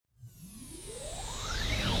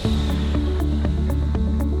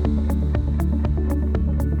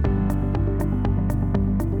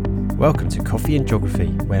Welcome to Coffee and Geography,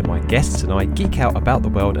 where my guests and I geek out about the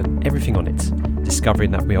world and everything on it, discovering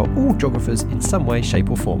that we are all geographers in some way, shape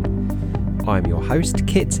or form. I'm your host,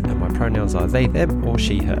 Kit, and my pronouns are they, them or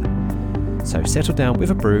she, her. So settle down with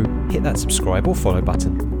a brew, hit that subscribe or follow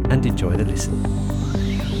button, and enjoy the listen.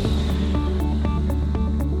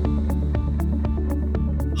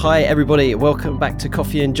 Hi everybody, welcome back to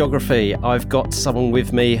Coffee and Geography. I've got someone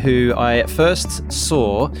with me who I first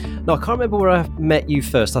saw. No, I can't remember where I met you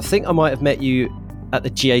first. I think I might have met you at the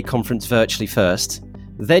GA conference virtually first.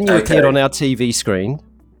 Then you appeared on our TV screen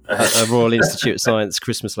at the Royal Institute of Science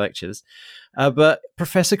Christmas lectures. But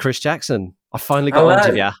Professor Chris Jackson, I finally got hold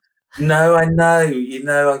of you. No, I know.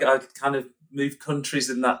 I kind of moved countries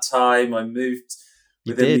in that time. I moved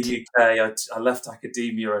within the UK. I left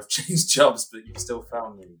academia. I've changed jobs, but you've still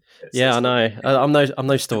found me. I know. I'm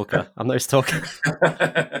no stalker. I'm no stalker.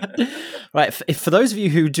 Right. For those of you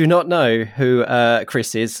who do not know who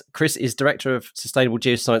Chris is Director of Sustainable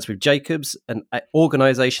Geoscience with Jacobs, an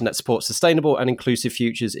organisation that supports sustainable and inclusive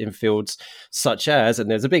futures in fields such as, and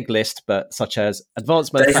there's a big list, but such as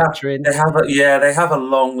advanced manufacturing. They have a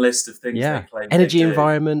long list of things. Yeah. They claim Energy,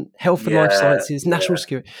 environment, health and life sciences, national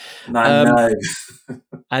security. No.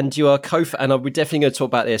 And you are and we're definitely going to talk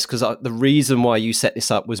about this because the reason why you set this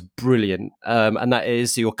up was brilliant. And that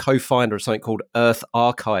is you're co-founder of something called Earth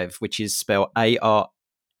Archive, which is spelled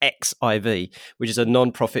ARXIV, which is a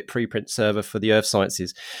non-profit preprint server for the earth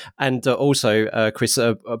sciences. And also, Chris,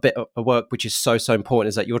 a bit of work which is so important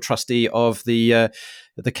is that you're trustee of the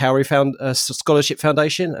Cowrie Scholarship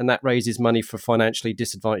Foundation, and that raises money for financially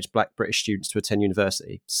disadvantaged Black British students to attend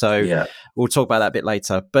university. So we'll talk about that a bit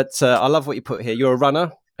later. But I love what you put here. You're a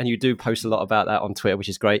runner, and you do post a lot about that on Twitter, which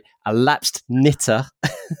is great. A lapsed knitter.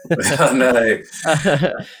 I know.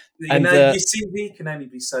 Your CV can only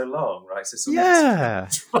be so long, right? So I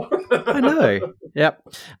know. Yep.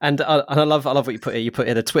 And I love what you put here. You put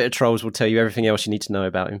here the Twitter trolls will tell you everything else you need to know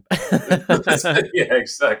about him. Yeah,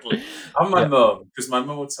 exactly. I'm my mum, because my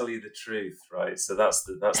mum will tell you the truth, right? So that's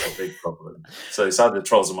the big problem. So it's either the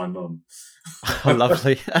trolls or my mum. Oh,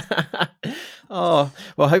 lovely. Oh,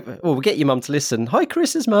 well, we'll get your mum to listen. Hi,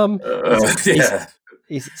 Chris's mum.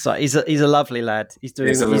 He's a lovely lad. He's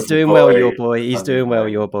doing well with your boy. He's doing well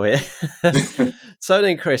with your boy. So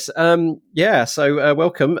then, Chris, so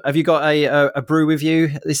welcome. Have you got a brew with you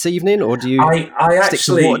this evening, or do you stick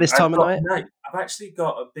to water this time of night? No, I've actually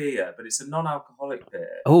got a beer, but it's a non-alcoholic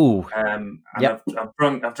beer. Oh,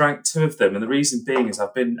 I've drank two of them, and the reason being is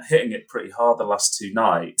I've been hitting it pretty hard the last two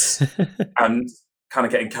nights, and kind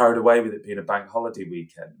of getting carried away with it being a bank holiday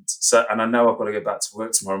weekend. So, and I know I've got to go back to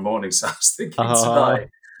work tomorrow morning. So I was thinking tonight,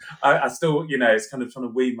 I still, it's kind of trying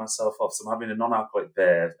to wean myself off. So I'm having a non-alcoholic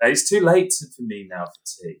beer. It's too late for me now for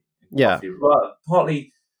tea. Yeah. Well,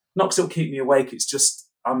 partly not because it'll keep me awake. It's just,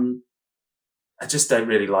 I just don't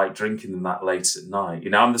really like drinking them that late at night.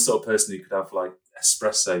 I'm the sort of person who could have like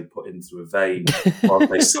espresso put in through a vein while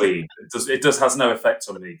they sleep. It has no effect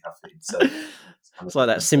on me, caffeine. So it's like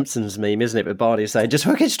that Simpsons meme, isn't it? With Barney saying, "Just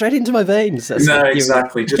hook it straight into my veins." No,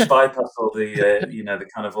 exactly. Just bypass all the, the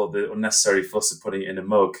kind of all the unnecessary fuss of putting it in a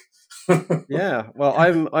mug. Yeah. Well,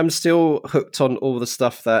 I'm still hooked on all the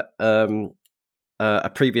stuff that a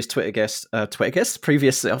previous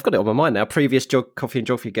I've got it on my mind now. Previous Coffee and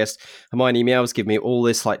Geography guest, Hermione Meows, give me all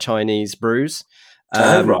this like Chinese brews.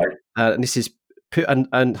 Right. And this is.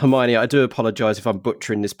 And Hermione, I do apologise if I'm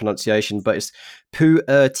butchering this pronunciation, but it's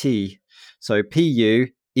Puerty. So Puerht.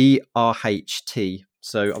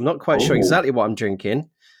 So I'm not quite sure exactly what I'm drinking,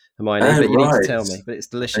 Hermione, but you need to tell me. But it's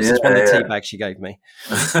delicious. It's one of the tea bags she gave me.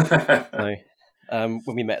 So, when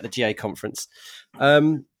we met at the GA conference.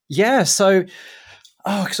 So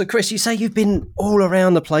Chris, you say you've been all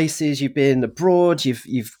around the places. You've been abroad.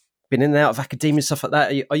 You've been in and out of academia and stuff like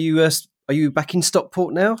that. Are you back in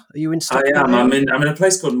Stockport now? Are you in Stockport? I am. I'm in a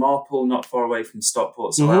place called Marple, not far away from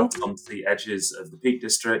Stockport, so out onto the edges of the Peak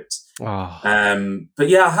District. Oh. But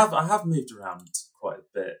yeah, I have moved around quite a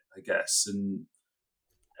bit, I guess, and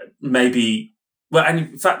maybe. Well, and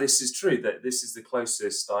in fact, this is true that this is the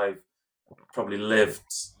closest I've probably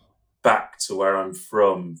lived back to where I'm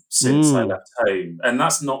from since I left home, and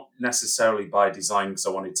that's not necessarily by design because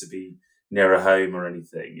I wanted to be nearer home or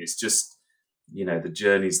anything. It's just. The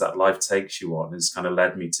journeys that life takes you on has kind of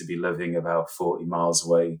led me to be living about 40 miles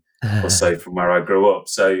away or so from where I grew up.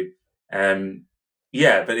 So, but in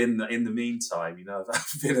the meantime,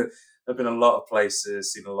 I've been a lot of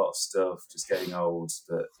places, seen a lot of stuff, just getting old,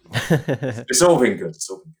 but it's all been good.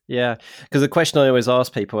 Yeah, because the question I always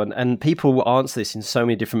ask people, and people will answer this in so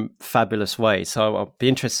many different fabulous ways. So I'll be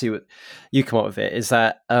interested to see what you come up with it, is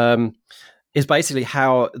that is basically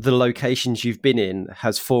how the locations you've been in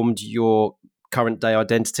has formed your current day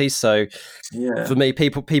identity. So for me,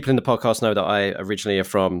 people in the podcast know that I originally are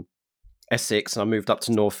from Essex and I moved up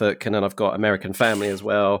to Norfolk, and then I've got American family as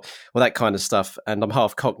well, that kind of stuff. And I'm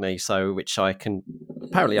half Cockney, so which I keep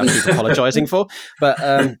apologising for.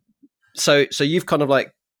 But so you've kind of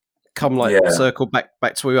like come like circle back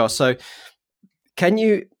to where we are. So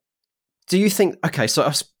do you think, okay, so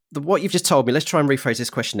what you've just told me, let's try and rephrase this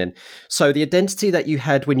question then. So the identity that you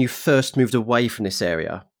had when you first moved away from this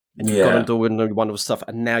area and you've gone and done wonderful stuff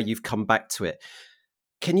and now you've come back to it.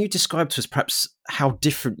 Can you describe to us perhaps how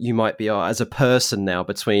different you might be as a person now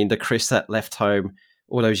between the Chris that left home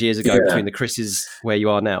all those years ago between the Chris's where you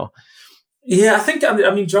are now? Yeah,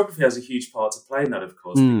 I mean, geography has a huge part to play in that, of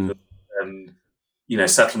course, because,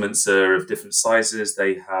 settlements are of different sizes.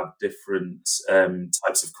 They have different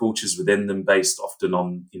types of cultures within them based often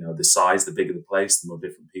on, the size. The bigger the place, the more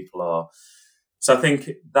different people are. So I think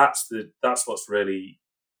that's what's really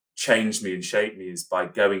changed me and shaped me, is by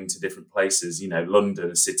going to different places.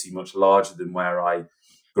 London, a city much larger than where I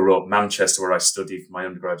grew up. Manchester, where I studied for my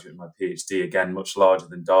undergraduate and my PhD, again, much larger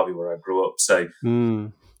than Derby, where I grew up. So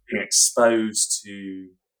being exposed to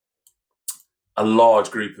a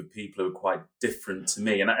large group of people who are quite different to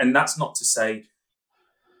me. And that's not to say,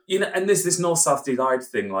 and there's this north-south divide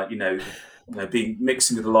thing, like, being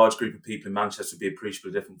mixing with a large group of people in Manchester would be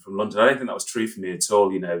appreciably different from London. I don't think that was true for me at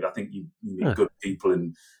all. I think you meet good people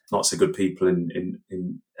and not so good people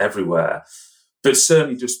in everywhere. But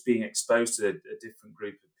certainly just being exposed to a different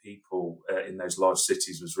group of people in those large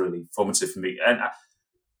cities was really formative for me. And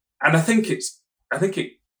I think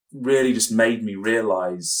it really just made me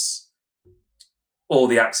realise all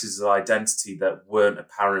the axes of identity that weren't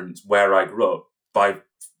apparent where I grew up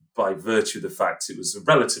by virtue of the fact it was a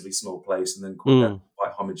relatively small place and then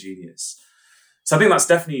quite homogeneous. So I think that's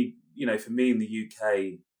definitely, for me in the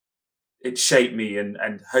UK, it shaped me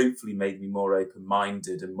and hopefully made me more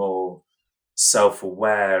open-minded and more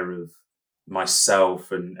self-aware of myself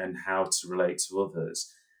and how to relate to others.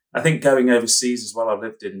 I think going overseas as well, I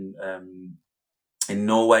lived in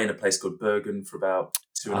Norway in a place called Bergen for about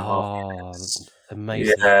 2.5 years.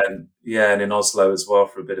 Amazing. And in Oslo as well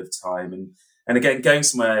for a bit of time. And again, going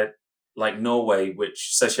somewhere like Norway,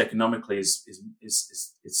 which socioeconomically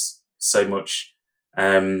is so much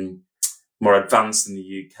more advanced than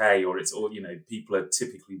the UK, or people are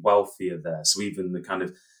typically wealthier there. So even the kind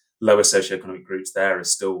of lower socioeconomic groups there are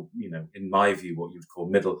still, in my view, what you would call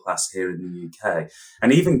middle class here in the UK.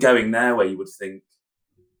 And even going there, where you would think,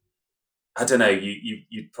 I don't know,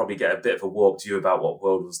 you'd probably get a bit of a warped view about what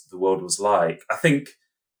the world was like. I think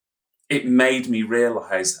it made me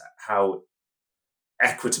realise how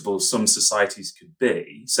equitable some societies could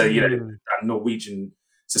be. So, that Norwegian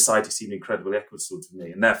society seemed incredibly equitable to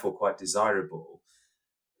me and therefore quite desirable.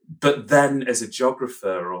 But then as a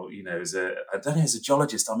geographer or, as a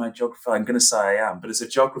geologist, I'm a geographer, I'm going to say I am, but as a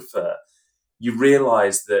geographer, you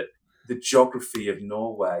realise that the geography of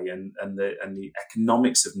Norway and the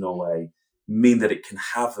economics of Norway mean that it can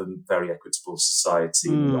have a very equitable society,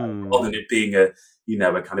 rather than it being a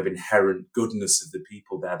kind of inherent goodness of the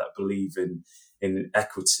people there that believe in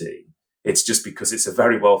equity. It's just because it's a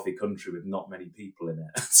very wealthy country with not many people in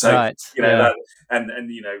it. So, right. That, and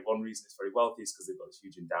one reason it's very wealthy is because they've got this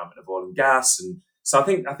huge endowment of oil and gas. And so I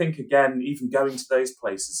think again, even going to those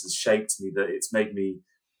places has shaped me, that it's made me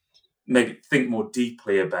maybe think more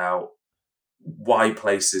deeply about why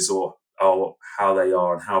places or how they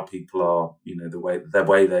are and how people are, the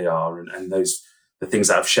way they are and the things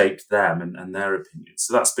that have shaped them and their opinions.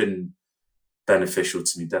 So that's been beneficial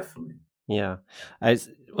to me, definitely. Yeah.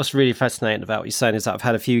 What's really fascinating about what you're saying is that I've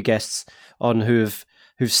had a few guests on who've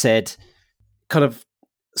said kind of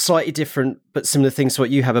slightly different but similar things to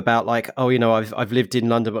what you have about, like, I've lived in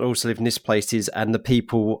London but also lived in this places and the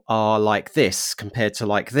people are like this compared to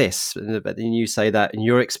like this. But then you say that in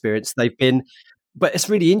your experience they've been, but it's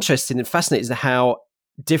really interesting and fascinating how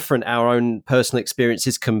different our own personal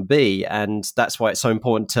experiences can be, and that's why it's so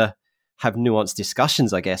important to have nuanced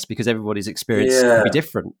discussions, I guess, because everybody's experience can be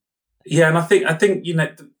different. Yeah, and I think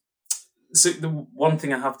so the one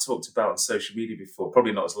thing I have talked about on social media before,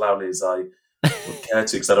 probably not as loudly as I would care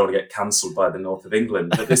to, because I don't want to get cancelled by the north of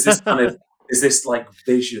England, but there's this like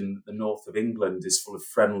vision that the north of England is full of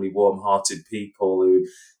friendly, warm-hearted people who,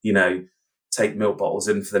 take milk bottles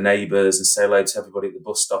in for the neighbours and say hello to everybody at the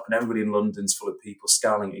bus stop, and everybody in London's full of people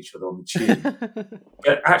scowling at each other on the tube.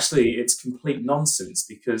 But actually, it's complete nonsense,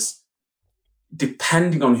 because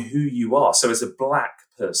depending on who you are, so as a black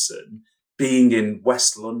person, being in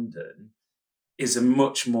West London is a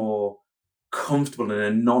much more comfortable and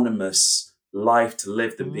anonymous life to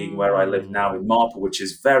live than being where I live now in Marple, which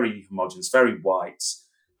is very homogenous, very white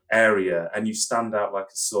area, and you stand out like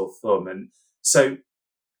a sore thumb. And so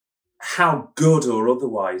how good or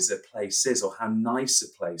otherwise a place is, or how nice a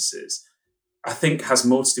place is, I think has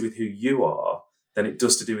more to do with who you are than it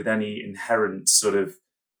does to do with any inherent sort of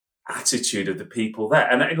attitude of the people there.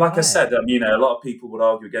 And like I said, a lot of people would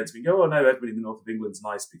argue against me, go, oh no, everybody in the north of England's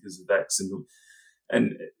nice because of X,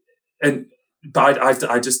 but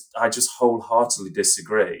I just wholeheartedly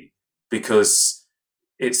disagree, because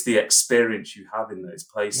it's the experience you have in those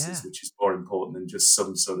places which is more important than just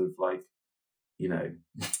some sort of like,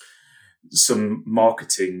 some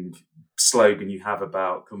marketing slogan you have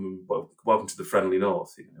about welcome to the friendly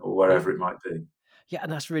north, or wherever it might be. Yeah,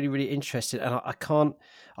 and that's really, really interesting. And I can't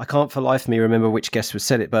for life of me remember which guest was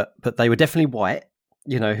said it, but they were definitely white,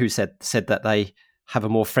 who said that they have a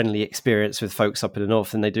more friendly experience with folks up in the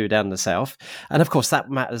north than they do down in the south. And of course that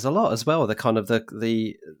matters a lot as well. The kind of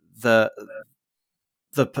the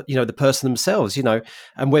person themselves,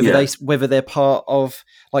 and whether they're part of,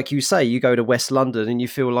 like you say, you go to West London and you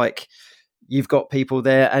feel like you've got people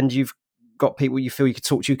there and you've got people you feel you could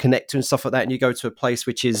talk to, connect to and stuff like that. And you go to a place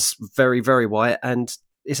which is very, very white and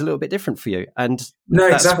it's a little bit different for you. And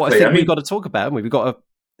that's exactly what I think we've got to talk about. We've got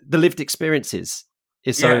the lived experiences.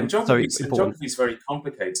 And geography is very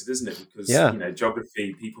complicated, isn't it? Because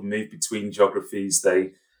geography, people move between geographies.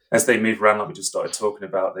 As they move around, like we just started talking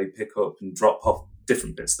about, they pick up and drop off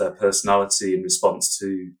different bits of their personality in response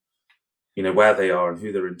to where they are and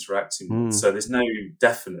who they're interacting with. So there's no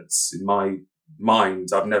definites in my mind.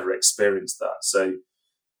 I've never experienced that. So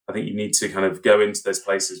I think you need to kind of go into those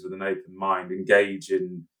places with an open mind, engage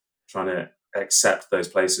in trying to accept those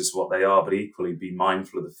places for what they are, but equally be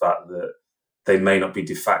mindful of the fact that they may not be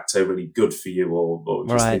de facto really good for you, or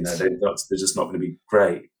just they're just not going to be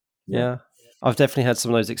great. Yeah. I've definitely had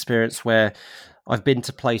some of those experiences where I've been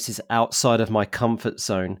to places outside of my comfort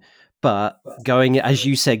zone, but going, as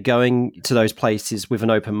you said, going to those places with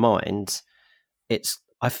an open mind,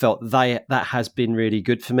 I felt that has been really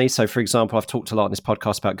good for me. So, for example, I've talked a lot in this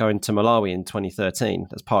podcast about going to Malawi in 2013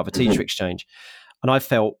 as part of a teacher exchange, and I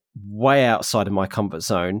felt way outside of my comfort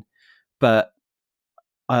zone, but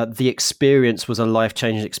the experience was a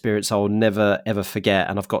life-changing experience I will never, ever forget.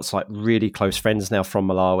 And I've got like really close friends now from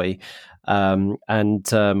Malawi. And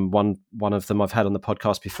one of them I've had on the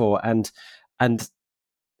podcast before. And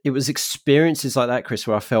it was experiences like that, Chris,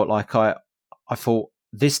 where I felt like I thought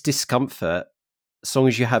this discomfort, as long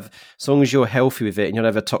as you're healthy with it and you don't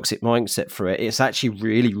have a toxic mindset for it, it's actually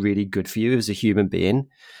really, really good for you as a human being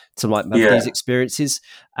to like have these experiences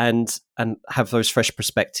and have those fresh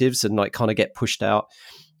perspectives and like kind of get pushed out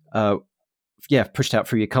through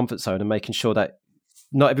your comfort zone, and making sure that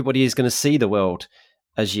not everybody is going to see the world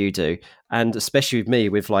as you do. And especially with me,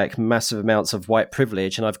 with like massive amounts of white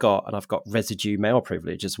privilege, and I've got residue male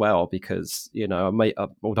privilege as well, because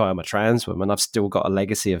although I'm a trans woman, I've still got a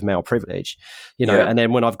legacy of male privilege, and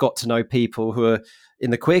then when I've got to know people who are in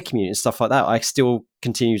the queer community and stuff like that, I still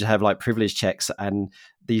continue to have like privilege checks and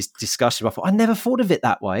these discussions. I thought, I never thought of it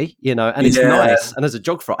that way, and it's nice. And as a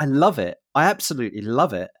geographer, I love it. I absolutely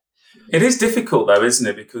love it. It is difficult though, isn't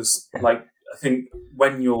it? Because like, I think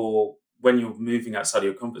when you're moving outside of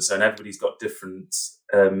your comfort zone, everybody's got different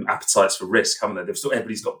appetites for risk, haven't they?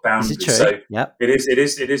 Everybody's got boundaries. So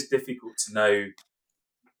it is difficult to know,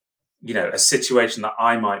 a situation that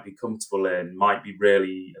I might be comfortable in might be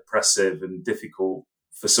really oppressive and difficult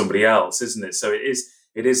for somebody else, isn't it? So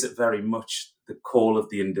it is very much the call of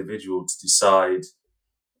the individual to decide,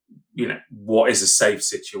 what is a safe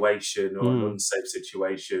situation or an unsafe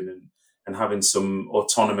situation, and having some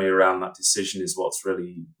autonomy around that decision is what's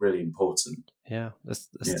really, really important. Yeah,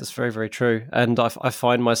 that's very, very true. And I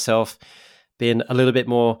find myself being a little bit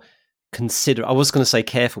more considerate. I was going to say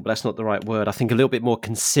careful, but that's not the right word. I think a little bit more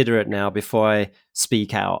considerate now before I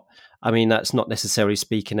speak out. I mean, that's not necessarily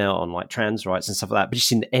speaking out on like trans rights and stuff like that, but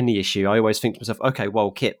just in any issue, I always think to myself, okay, well,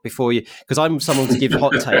 Kit, before you, because I'm someone to give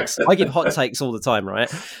hot takes. I give hot takes all the time,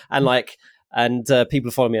 right? And people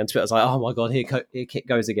follow me on Twitter. It's like, oh my God, here Kit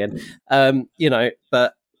goes again.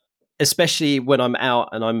 But especially when I'm out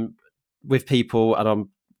and I'm with people and I'm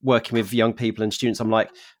working with young people and students, I'm like,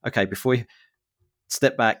 okay, before you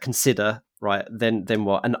step back, consider, right, then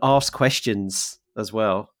what? And ask questions as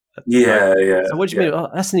well. Yeah. So what do you mean? Oh,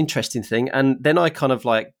 that's an interesting thing. And then I kind of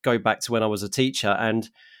like go back to when I was a teacher, and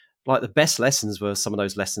like the best lessons were some of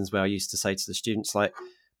those lessons where I used to say to the students, like,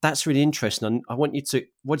 that's really interesting. And I want you to,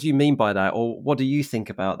 what do you mean by that? Or what do you think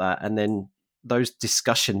about that? And then those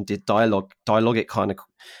dialogic kind of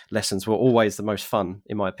lessons were always the most fun,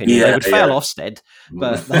 in my opinion. They would fail Ofsted,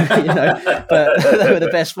 but but they were the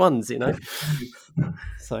best ones,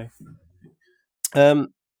 So,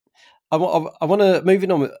 I want to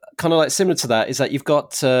moving on, kind of like similar to that, is that you've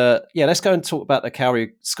got let's go and talk about the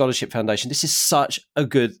Cowrie Scholarship Foundation. This is such a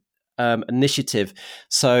good initiative.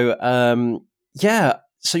 So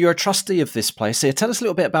so you're a trustee of this place. So tell us a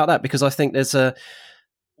little bit about that, because I think there's the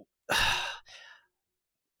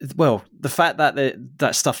fact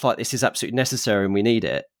that stuff like this is absolutely necessary and we need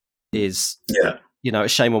it is a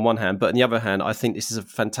shame on one hand, but on the other hand, I think this is a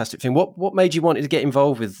fantastic thing. What made you want to get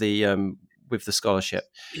involved with the scholarship?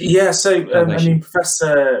 Yeah, so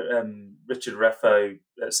Professor Richard Refo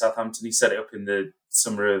at Southampton, he set it up in the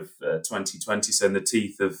summer of 2020, so in the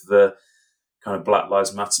teeth of the kind of Black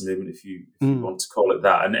Lives Matter movement, if you want to call it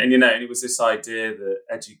that. And it was this idea that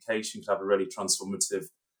education could have a really transformative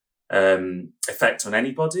effect on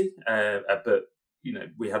anybody, but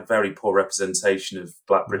we had very poor representation of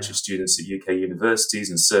Black British students at UK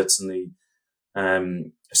universities, and certainly a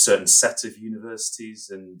certain set of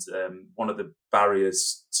universities. And one of the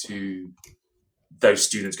barriers to those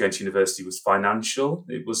students going to university was financial.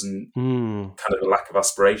 It wasn't kind of a lack of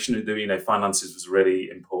aspiration. Finances was a really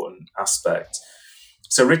important aspect.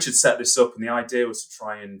 So Richard set this up, and the idea was to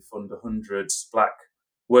try and fund 100 Black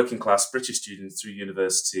working class British students through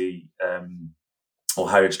university or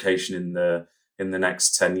higher education in the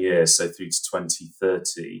next 10 years, so through to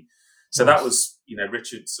 2030. So that was,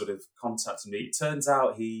 Richard sort of contacted me. It turns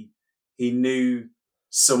out he knew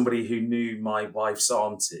somebody who knew my wife's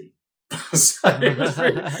auntie. So it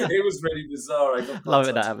was really bizarre. I got love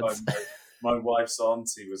it that happens. My wife's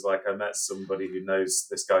auntie was like, I met somebody who knows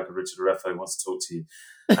this guy called Richard Refo, wants to talk to you.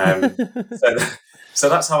 So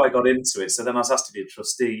that's how I got into it. So then I was asked to be a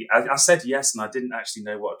trustee. I said yes, and I didn't actually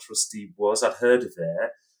know what a trustee was. I'd heard of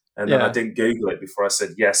it, and then I didn't Google it before I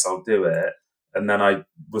said yes, I'll do it. And then I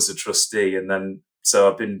was a trustee, and then so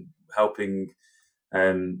I've been helping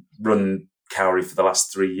run Cowrie for the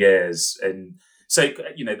last 3 years. And so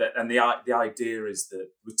the idea is that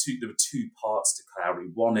there were two parts to Cowrie.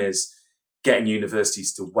 One is getting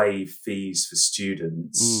universities to waive fees for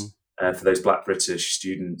students, for those Black British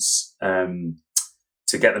students,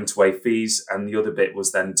 to get them to waive fees. And the other bit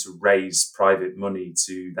was then to raise private money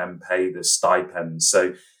to then pay the stipends.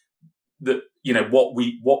 So what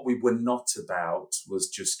we were not about was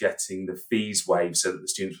just getting the fees waived so that the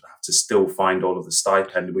students would have to still find all of the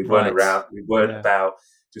stipend. We weren't about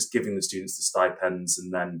just giving the students the stipends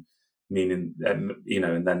and then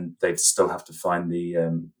and then they'd still have to find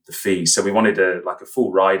the fees. So we wanted a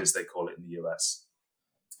full ride, as they call it in the US.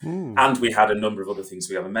 And we had a number of other things.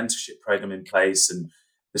 We have a mentorship program in place, and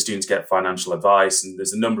the students get financial advice. And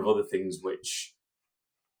there's a number of other things which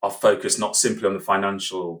are focused not simply on the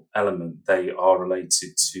financial element. They are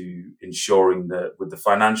related to ensuring that with the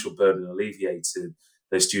financial burden alleviated,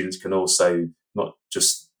 those students can also not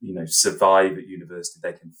just survive at university,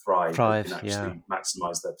 they can thrive. They can actually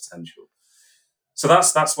maximise their potential. So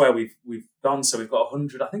that's where we've gone. So we've got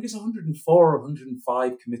 100, I think it's 104 or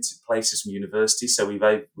 105 committed places from university. So we've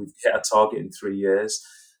hit our target in 3 years.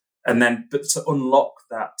 And then, but to unlock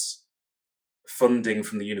that funding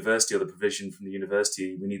from the university or the provision from the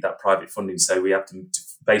university, we need that private funding. So we have to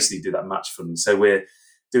basically do that match funding. So we're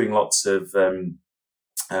doing lots of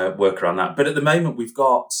work around that. But at the moment we've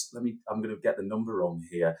got, I'm going to get the number wrong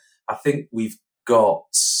here. I think we've got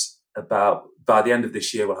by the end of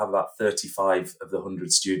this year, we'll have about 35 of the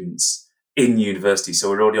 100 students in university. So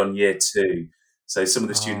we're already on year 2. So some of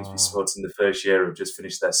the students we supported in the first year have just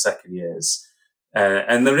finished their second years.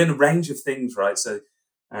 And they're in a range of things, right? So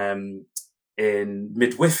in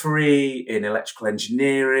midwifery, in electrical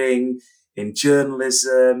engineering, in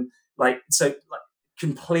journalism,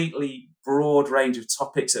 completely broad range of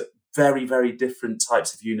topics at very, very different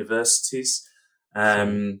types of universities.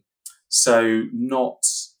 So not,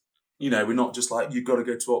 we're not just like, you've got to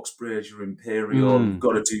go to Oxbridge or Imperial, you've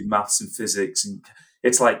got to do maths and physics. And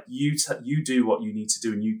it's like, you do what you need to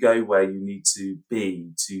do and you go where you need to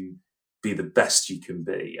be the best you can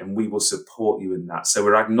be. And we will support you in that. So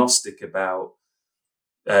we're agnostic about,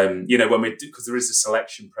 when we do, because there is a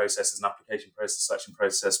selection process, there's an application process, selection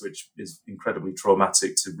process, which is incredibly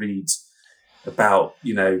traumatic to read about,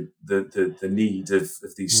 the need of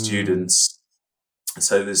these students.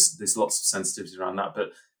 So there's lots of sensitivity around that. But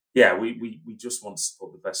yeah, we just want to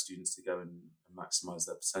support the best students to go and maximise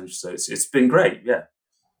their potential. So it's been great, yeah.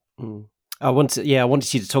 I wanted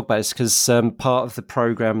you to talk about this because part of the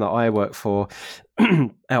program that I work for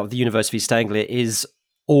out of the University of East Anglia is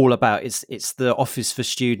all about it's the Office for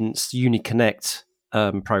Students UniConnect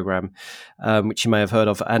program, which you may have heard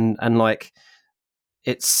of, and like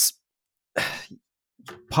it's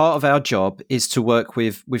part of our job is to work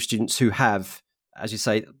with students who have, as you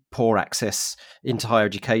say, poor access into higher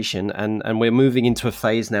education, and we're moving into a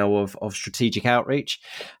phase now of strategic outreach,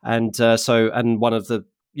 and one of the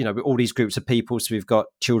all these groups of people. So we've got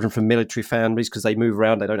children from military families because they move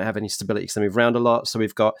around, they don't have any stability because they move around a lot. So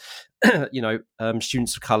we've got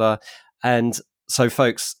students of color, and so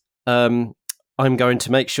folks, I'm going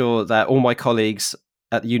to make sure that all my colleagues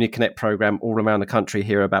at the Uni Connect program all around the country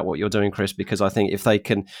hear about what you're doing, Chris, because I think if they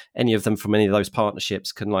can, any of them from any of those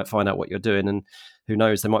partnerships can like find out what you're doing, and who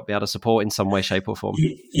knows, they might be able to support in some way, shape or form.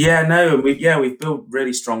 We've built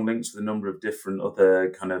really strong links with a number of different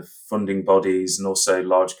other kind of funding bodies and also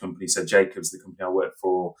large companies. So Jacobs, the company I work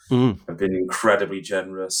for, have been incredibly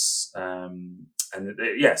generous. So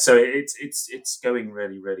it's going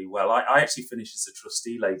really, really well. I actually finish as a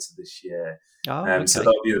trustee later this year. Okay. So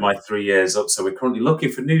that'll be my 3 years up. So we're currently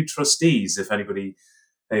looking for new trustees. If anybody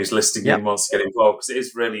who's listening in wants to get involved, because it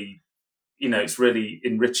is really, it's really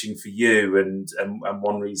enriching for you. And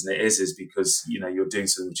one reason it is because, you're doing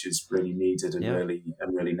something which is really needed and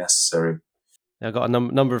really necessary. I've got a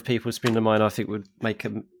number of people spring to mind I think would make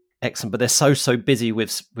them excellent, but they're so busy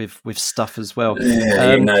with stuff as well.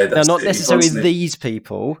 Now, not necessarily these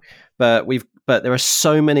people, but there are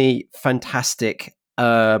so many fantastic,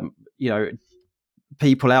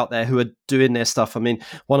 people out there who are doing their stuff. I mean,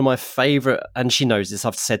 one of my favorite, and she knows this,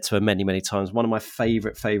 I've said to her many, many times, one of my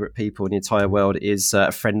favorite people in the entire world is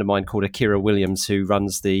a friend of mine called Akira Williams, who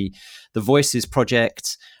runs the Voices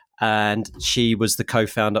Project. And she was the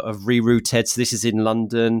co-founder of Rerouted. So this is in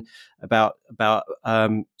London about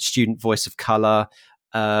student voice of color,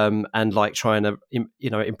 and like trying to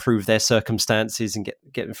improve their circumstances and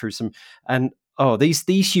get them through some. And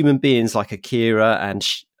these human beings like Akira and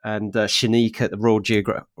Shanique at the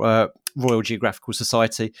Royal Geographical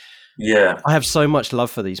Society. Yeah, I have so much love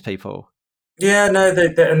for these people. Yeah, no,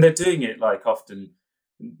 they're doing it like often.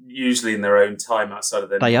 Usually in their own time outside of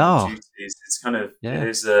their duties. It's kind of it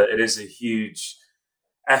is a huge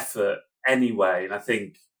effort anyway, and I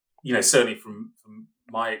think certainly from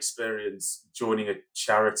my experience joining a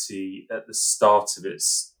charity at the start of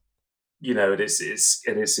its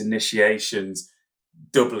its initiations,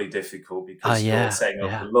 doubly difficult because you're setting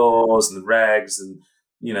up the laws and the regs, and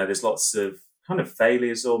there's lots of kind of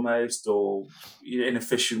failures almost or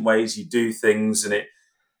inefficient ways you do things, and it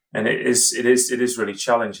is really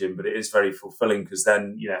challenging, but it is very fulfilling because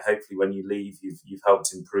then hopefully when you leave, you've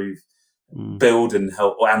helped improve, build and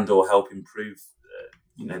help improve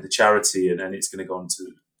the charity, and then it's going to go on to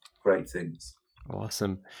great things.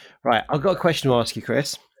 Awesome. Right, I've got a question to ask you,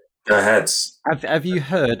 Chris. Go ahead. Have you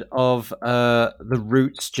heard of the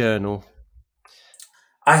Roots Journal?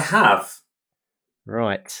 I have.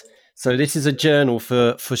 Right. So this is a journal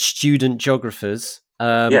for student geographers.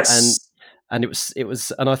 Yes. And it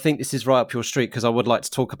was, and I think this is right up your street because I would like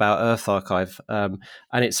to talk about Earth Archive, and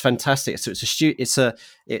it's fantastic. So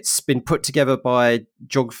it's been put together by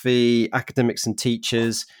geography academics and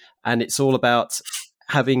teachers, and it's all about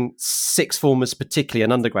having sixth formers, particularly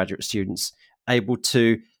and undergraduate students, able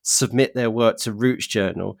to submit their work to Roots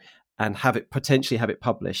Journal and potentially have it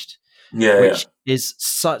published, which is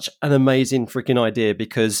such an amazing freaking idea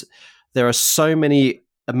because there are so many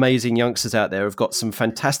amazing youngsters out there who've got some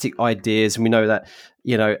fantastic ideas, and we know that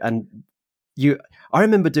I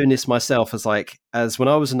remember doing this myself as when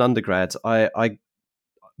I was an undergrad.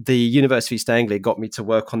 The University of East Anglia got me to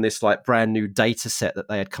work on this like brand new data set that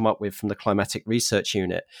they had come up with from the Climatic Research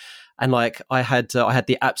Unit, and I had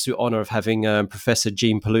the absolute honor of having Professor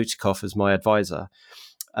Jean Palutikoff as my advisor,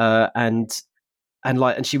 and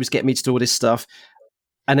she was getting me to do all this stuff.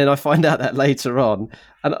 And then I find out that later on,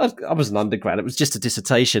 and I was an undergrad, it was just a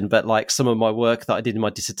dissertation, but like some of my work that I did in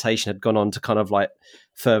my dissertation had gone on to kind of like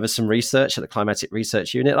further some research at the Climatic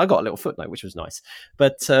Research Unit. I got a little footnote, which was nice.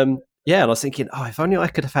 But and I was thinking, if only I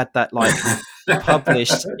could have had that like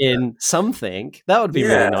published in something, that would be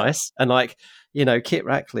really nice. And Kit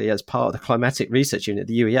Rackley as part of the Climatic Research Unit at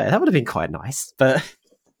the UEA, that would have been quite nice. But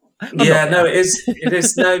it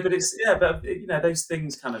is no, but it's but those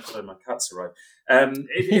things kind of. Sorry, my cats arrived.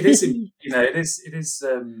 It is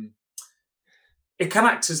it can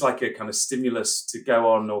act as like a kind of stimulus to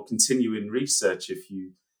go on or continue in research if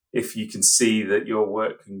you can see that your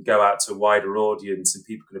work can go out to a wider audience and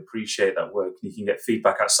people can appreciate that work, and you can get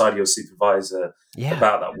feedback outside of your supervisor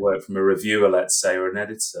about that work from a reviewer, let's say, or an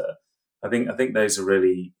editor. I think those are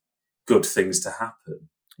really good things to happen.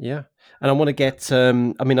 Yeah. And I want to get,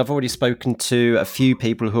 I've already spoken to a few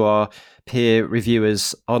people who are peer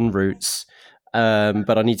reviewers on Roots.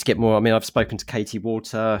 But I need to get more. I mean, I've spoken to Katie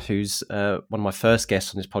Walter, who's one of my first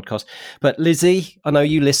guests on this podcast. But Lizzie, I know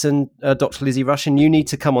you listen, Dr. Lizzie Russian. You need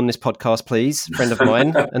to come on this podcast, please, friend of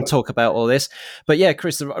mine, and talk about all this. But yeah,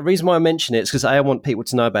 Chris, the reason why I mention it is because I want people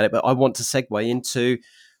to know about it, but I want to segue into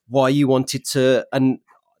why you wanted to. And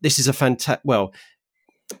this is a fantastic. Well,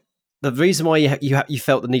 the reason why you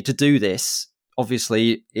felt the need to do this,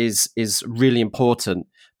 obviously, is really important.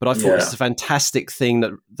 But I thought this is a fantastic thing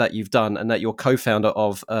that you've done, and that you're co-founder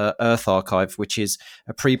of Earth Archive, which is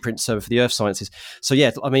a preprint server for the Earth Sciences. So yeah,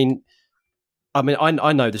 I mean, I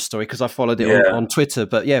know the story because I followed it on Twitter.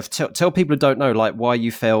 But yeah, tell people who don't know, like, why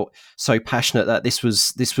you felt so passionate that this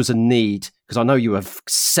was a need. Because I know you were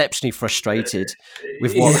exceptionally frustrated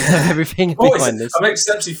with everything behind this. I'm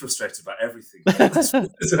exceptionally frustrated about everything,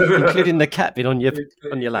 including the cat being on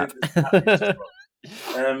your lap.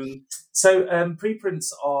 So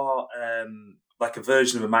preprints are like a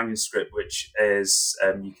version of a manuscript, which is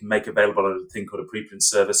you can make available on a thing called a preprint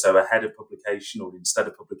server, so ahead of publication or instead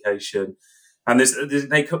of publication. And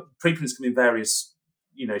preprints come in various,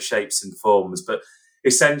 shapes and forms, but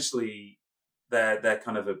essentially they're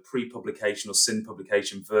kind of a pre-publication or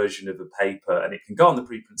sin-publication version of a paper, and it can go on the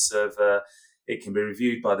preprint server. It can be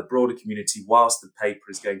reviewed by the broader community whilst the paper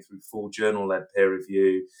is going through full journal-led peer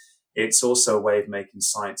review. It's also a way of making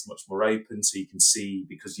science much more open, so you can see,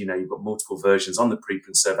 because you've got multiple versions on the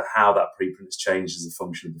preprint server, how that preprint has changed as a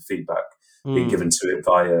function of the feedback being given to it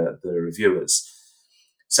via the reviewers.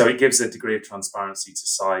 So it gives a degree of transparency to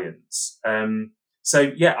science.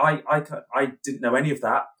 So yeah, I didn't know any of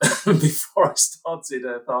that before I started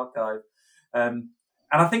Earth Archive, and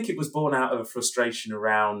I think it was born out of a frustration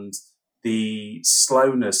around the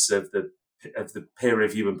slowness of the peer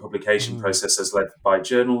review and publication process as led by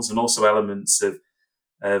journals, and also elements of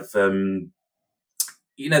the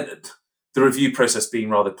review process being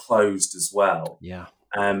rather closed as well. Yeah.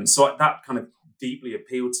 So that kind of deeply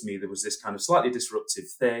appealed to me. There was this kind of slightly disruptive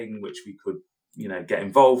thing which we could, get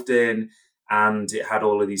involved in, and it had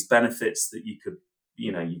all of these benefits that you could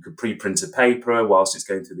pre-print a paper whilst it's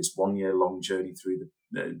going through this 1 year long journey through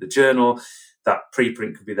the journal. That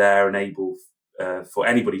preprint could be there and able for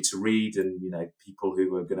anybody to read, and people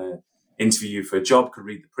who are going to interview you for a job could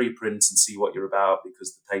read the preprint and see what you're about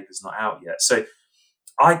because the paper's not out yet. So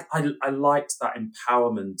I liked that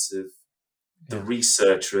empowerment of the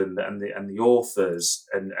researcher and the authors,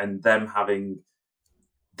 and them having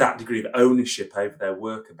that degree of ownership over their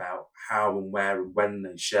work about how and where and when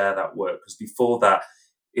they share that work. Because before that,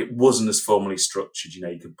 it wasn't as formally structured.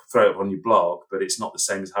 You could throw it up on your blog, but it's not the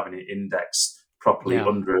same as having it indexed properly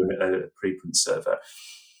under a preprint server.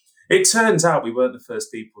 It turns out we weren't the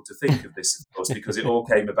first people to think of this, of course, because it all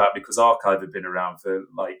came about because Archive had been around for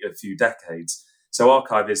like a few decades. So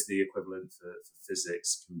Archive is the equivalent for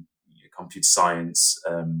physics, computer science,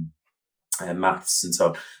 maths, and so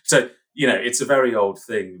on. So, it's a very old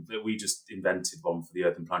thing that we just invented one for the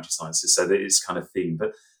earth and planetary sciences, so that it's kind of theme.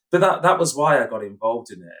 But that was why I got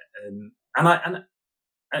involved in it, and I don't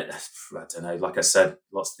know. Like I said,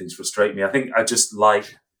 lots of things frustrate me. I think I just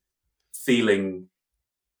like feeling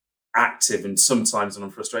active, and sometimes when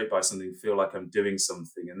I'm frustrated by something, feel like I'm doing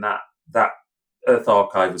something. And that Earth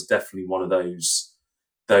Archive was definitely one of those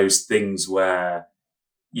things where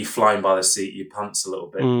you flying by the seat of your pants a little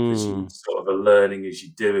bit because you sort of are learning as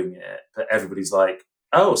you're doing it. But everybody's like,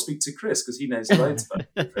 "Oh, speak to Chris because he knows loads about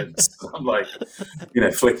preprints." I'm like,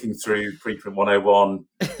 flicking through Preprint 101,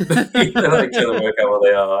 trying to work out what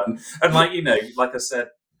they are. And like I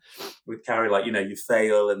said with Carrie, you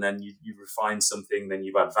fail and then you refine something, then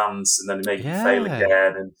you advance, and then maybe you fail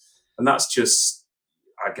again. And that's just,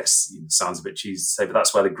 I guess, sounds a bit cheesy to say, but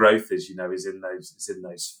that's where the growth is, is in those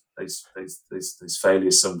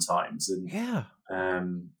failures sometimes. And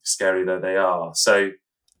scary though they are. So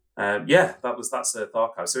that's Earth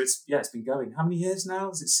Archive. So it's been going. How many years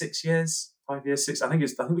now? Is it 6 years? 5 years? 6? I think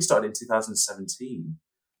we started in 2017.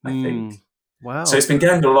 I think. Wow. So it's been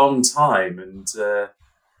going a long time, and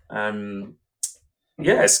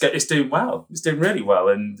it's doing well. It's doing really well,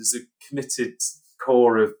 and there's a committed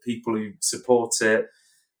core of people who support it.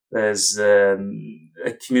 There's a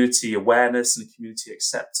community awareness and a community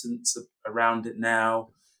acceptance around it now.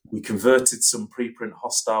 We converted some preprint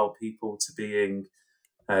hostile people to being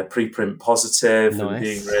preprint positive and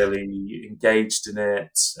being really engaged in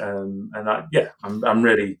it. I'm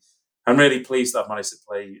really pleased that I've managed to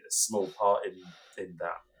play a small part in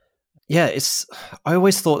that. Yeah, I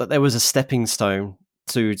always thought that there was a stepping stone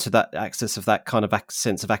to that access of that kind of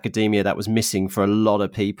sense of academia that was missing for a lot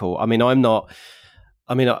of people. I'm not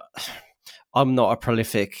a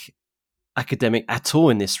prolific academic at all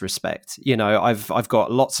in this respect. I've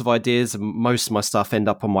got lots of ideas, and most of my stuff end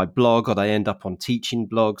up on my blog, or they end up on teaching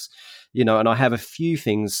blogs. And I have a few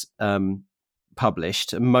things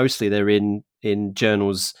published. Mostly they're in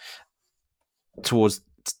journals towards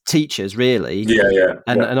teachers, really.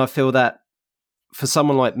 And I feel that for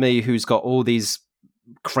someone like me who's got all these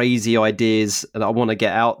crazy ideas and I want to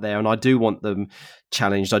get out there, and I do want them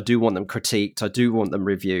challenged, I do want them critiqued, I do want them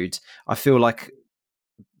reviewed, I feel like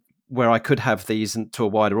where I could have these to a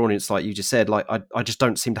wider audience, like you just said, like I just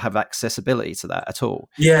don't seem to have accessibility to that at all.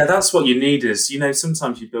 Yeah, that's what you need is,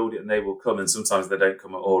 sometimes you build it and they will come, and sometimes they don't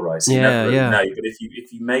come at all, right? So you never really know. But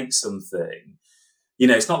if you make something,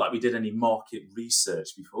 it's not like we did any market research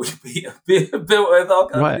before we built Earth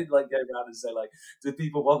Archive. Right. We didn't go around and say, do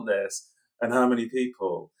people want this? And how many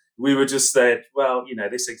people? We were just said, well,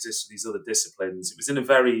 this exists for these other disciplines. It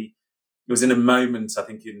was in a moment, I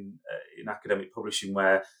think, in academic publishing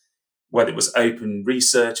where, whether it was open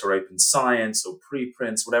research or open science or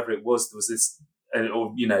preprints, whatever it was, there was this,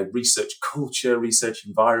 or research culture, research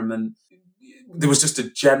environment. There was just a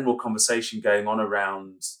general conversation going on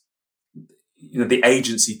around, the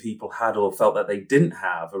agency people had or felt that they didn't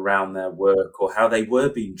have around their work, or how they were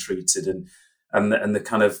being treated, and the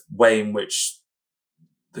kind of way in which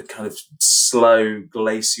the kind of slow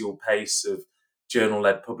glacial pace of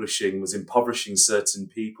journal-led publishing was impoverishing certain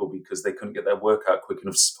people because they couldn't get their work out quick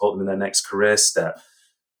enough to support them in their next career step.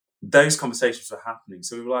 Those conversations were happening,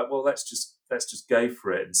 so we were like, well, let's just go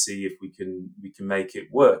for it and see if we can make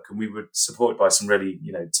it work. And we were supported by some really,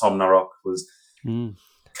 Tom Narok was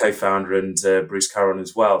co-founder, and Bruce Caron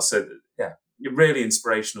as well. So really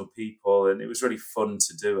inspirational people, and it was really fun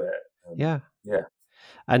to do it. Yeah.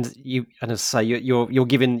 And as I say, you're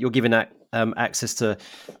given access to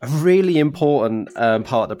a really important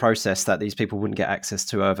part of the process that these people wouldn't get access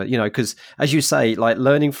to over, because as you say, like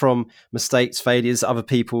learning from mistakes, failures, other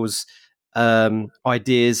people's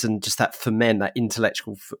ideas, and just that that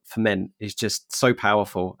intellectual ferment is just so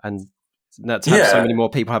powerful. And to have so many more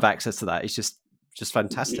people have access to that is just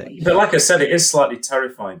fantastic. But like I said, it is slightly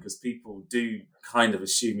terrifying because people do kind of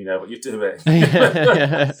assume you know what you're doing.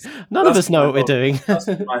 None of us know what we're doing. That's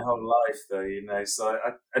my whole life, though, So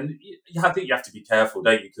I think you have to be careful,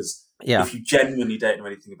 don't you? Because if you genuinely don't know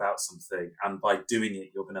anything about something, and by doing it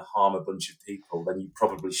you're going to harm a bunch of people, then you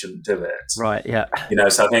probably shouldn't do it. Right? Yeah.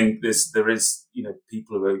 So I think there is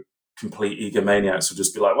people who are complete egomaniacs will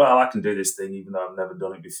just be like, well, I can do this thing even though I've never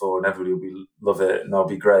done it before, and everybody will love it and that'll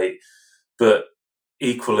be great. But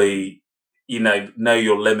equally, know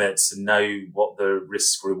your limits and know what the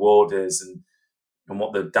risk reward is and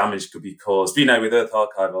what the damage could be caused. But, with Earth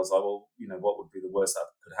Archive, I was like, well, what would be the worst that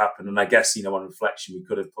could happen? And I guess, on reflection, we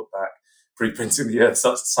could have put back preprinting the Earth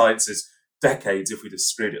sciences decades if we'd have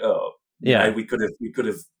screwed it up. Yeah. We could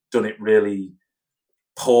have done it really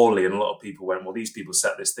poorly, and a lot of people went, well, these people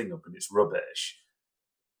set this thing up and it's rubbish.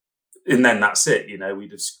 And then that's it,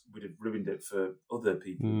 we'd have ruined it for other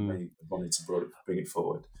people who may have wanted to bring it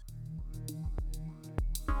forward.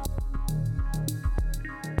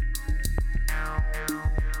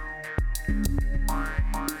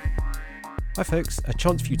 Hi folks, a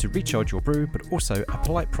chance for you to recharge your brew, but also a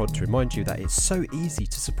polite prod to remind you that it's so easy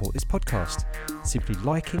to support this podcast. Simply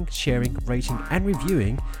liking, sharing, rating and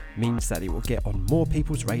reviewing means that it will get on more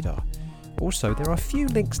people's radar. Also, there are a few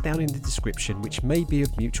links down in the description which may be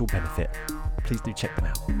of mutual benefit. Please do check them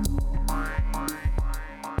out.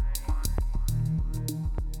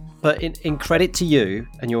 But in credit to you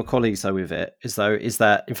and your colleagues though with it, is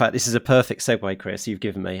that in fact this is a perfect segue, Chris, you've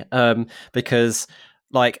given me. Because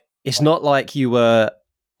it's not like you were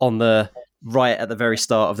on the right at the very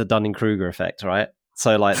start of the Dunning-Kruger effect, right?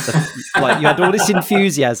 So you had all this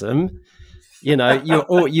enthusiasm.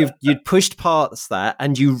 You'd pushed past that,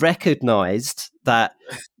 and you recognised that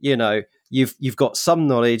you've got some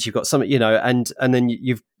knowledge, you've got some and then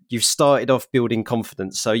you've started off building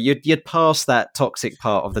confidence. So you'd passed that toxic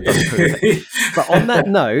part of the Dunning-Kruger effect. But on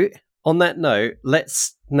that note,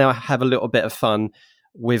 let's now have a little bit of fun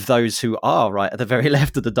with those who are right at the very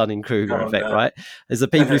left of the Dunning-Kruger effect, right? There's the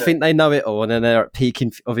people who think they know it all, and then they're at peak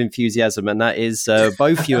of enthusiasm, and that is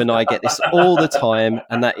both you and I get this all the time,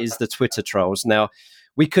 and that is the Twitter trolls. Now,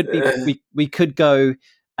 we could go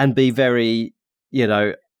and be very,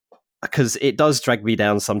 because it does drag me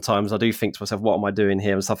down sometimes. I do think to myself, what am I doing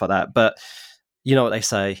here and stuff like that. But you know what they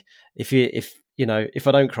say: if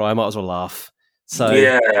I don't cry, I might as well laugh. So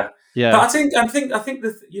yeah. But I think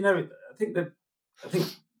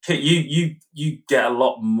Kit, you get a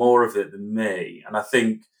lot more of it than me, and I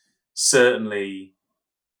think certainly,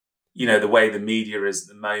 the way the media is at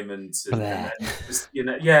the moment, and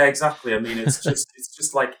yeah, exactly. I mean, it's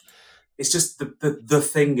just like it's just the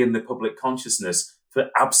thing in the public consciousness for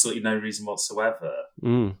absolutely no reason whatsoever.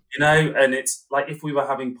 Mm. You know, and it's like if we were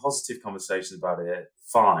having positive conversations about it,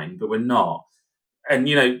 fine, but we're not. And,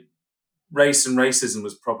 you know, race and racism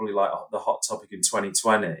was probably like the hot topic in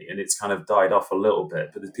 2020, and it's kind of died off a little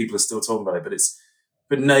bit, but people are still talking about it.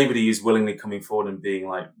 But nobody is willingly coming forward and being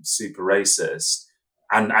like super racist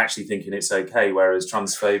and actually thinking it's okay. Whereas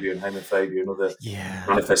transphobia and homophobia and other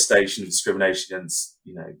manifestations of discrimination against,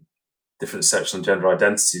 you know, different sexual and gender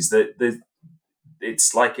identities,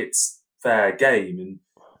 it's like it's fair game. And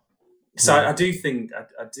so I do think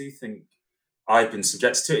I've been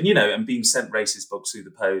subjected to it, and, you know, and being sent racist books through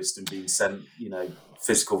the post and being sent, you know,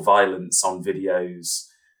 physical violence on videos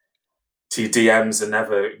to your DMs are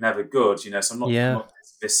never good, you know. So I'm not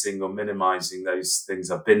dismissing or minimizing those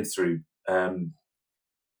things I've been through.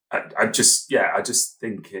 I just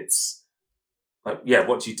think it's like,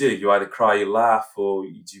 what do? You either cry, you laugh, or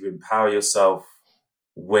do you empower yourself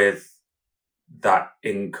with that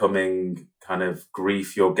incoming kind of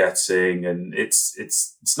grief you're getting? And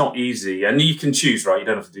it's not easy, and you can choose, right? You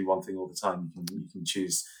don't have to do one thing all the time. You can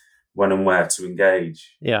choose when and where to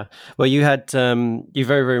engage. Yeah. Well, you had you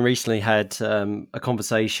very, very recently had a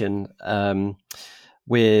conversation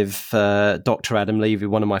with Dr. Adam Levy,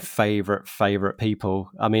 one of my favorite people.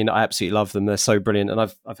 I mean, I absolutely love them. They're so brilliant, and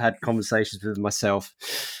I've had conversations with them myself.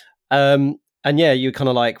 And yeah, you kind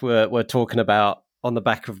of like were talking about on the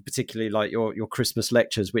back of particularly like your Christmas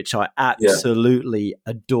lectures, which I absolutely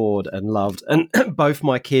adored and loved. And both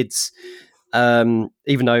my kids, even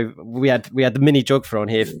though we had the mini geographer on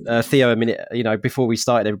here, Theo, a minute, you know, before we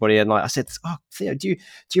started, everybody, and like I said, "Oh, Theo, do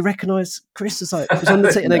you recognise Chris?" It's like, it was on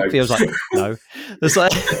the no. And Theo was like, "No." It's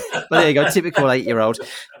like, but there you go, typical 8-year-old.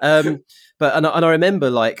 But I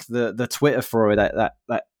remember like the Twitter furore that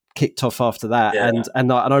kicked off after that,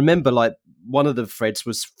 and I remember like one of the threads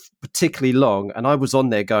was particularly long, and I was on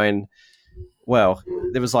there going, well,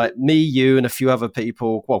 there was like me, you, and a few other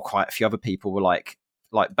people. Well, quite a few other people were like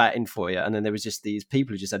batting for you, and then there was just these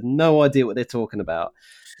people who just had no idea what they're talking about.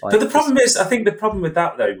 Like, but the problem is, I think the problem with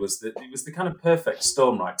that though was that it was the kind of perfect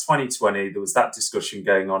storm, right? 2020, there was that discussion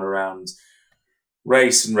going on around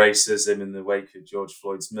race and racism in the wake of George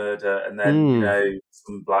Floyd's murder, and then you know,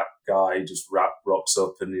 some black guy just rocks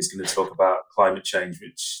up and he's going to talk about climate change,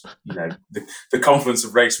 which, you know, the confluence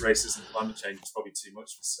of race, racism, and climate change is probably too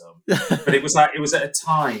much for some. But it was at a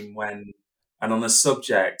time when, and on a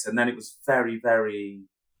subject, and then it was very, very,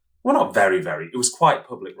 well, not very, very, it was quite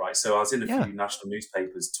public, right? So I was in a few national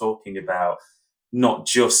newspapers talking about not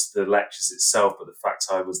just the lectures itself, but the fact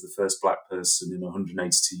I was the first black person in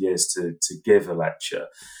 182 years to give a lecture.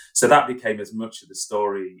 So that became as much of the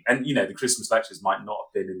story. And, you know, the Christmas lectures might not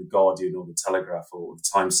have been in the Guardian or the Telegraph or the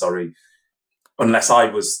Times, unless I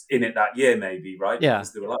was in it that year, maybe, right? Yeah.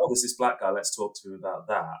 Because they were like, oh, there's this black guy, let's talk to him about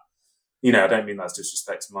that. You know, I don't mean that's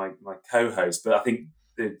disrespect to my co-host, but I think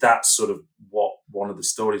that's sort of what one of the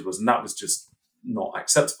stories was, and that was just not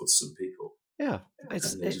acceptable to some people. Yeah,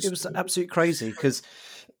 it was absolutely crazy because,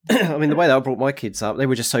 I mean, the way that I brought my kids up, they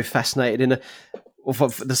were just so fascinated in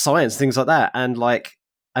the science, things like that, and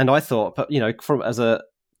I thought, but you know, as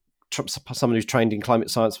someone who's trained in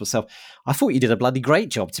climate science myself, I thought you did a bloody great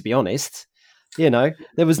job, to be honest. You know,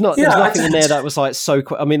 there was nothing in there that was like so.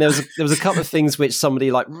 I mean, there was a couple of things which somebody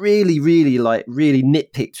like really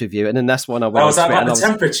nitpicked with you, and then that's when I went. Was that about the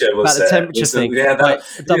temperature? About the temperature thing, and I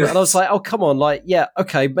was like, oh, come on, like, yeah,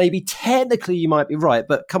 okay, maybe technically you might be right,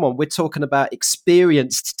 but come on, we're talking about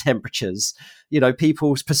experienced temperatures. You know,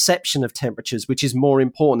 people's perception of temperatures, which is more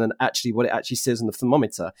important than actually what it actually says on the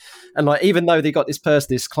thermometer. And like, even though they got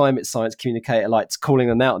this climate science communicator, like calling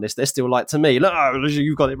them out on this, they're still like, to me, look, oh,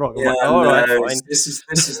 you got it wrong. Yeah, like, all right, fine. This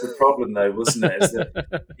is the problem, though, wasn't it? Is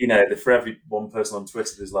that, you know, for every one person on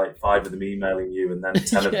Twitter, there's like 5 of them emailing you, and then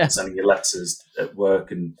 10 of them sending you letters at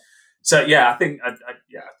work, and so I think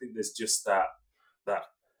there's just that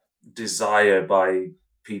desire by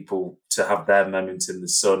people to have their moment in the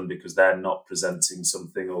sun because they're not presenting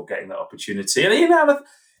something or getting that opportunity. And, you know,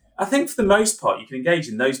 I think for the most part, you can engage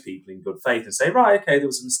in those people in good faith and say, right, okay, there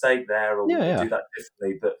was a mistake there, or we'll do that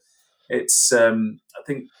differently. But it's, I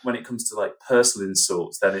think when it comes to like personal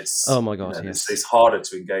insults, then it's, oh my God, you know, it's harder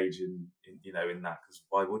to engage in that, because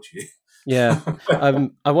why would you? Yeah.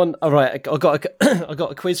 All right. I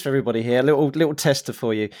got a quiz for everybody here. A little tester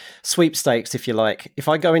for you. Sweepstakes, if you like. If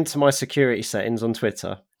I go into my security settings on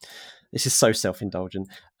Twitter, this is so self-indulgent.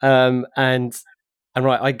 And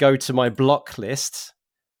right, I go to my block list.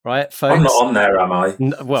 Right, folks. I'm not on there, am I?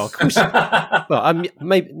 Well, of course. Well,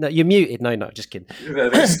 you're muted. No, just kidding.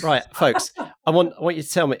 Right, folks. I want you to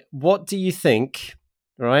tell me, what do you think?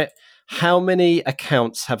 Right, How many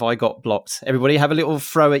accounts have I got blocked? Everybody have a little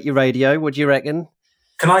throw at your radio. What do you reckon?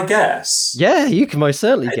 Can I guess? Yeah, you can most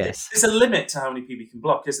certainly guess. There's a limit to how many people you can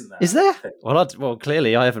block, isn't there? Is there? Well,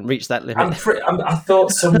 clearly I haven't reached that limit. I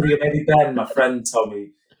thought somebody, maybe Ben, my friend, told me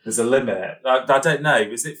there's a limit. I don't know.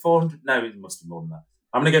 Is it 400? No, it must be more than that.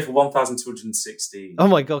 I'm going to go for 1,216. Oh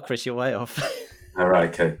my God, Chris, you're way off. All right,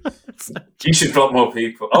 okay. You should block more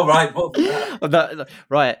people. Oh, right, more than that.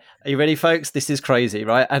 Right, are you ready, folks? This is crazy,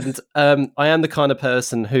 right? And I am the kind of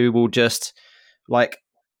person who will just, like,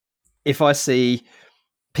 if I see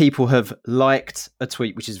people have liked a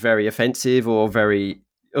tweet which is very offensive or very,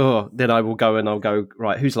 then I will go and I'll go,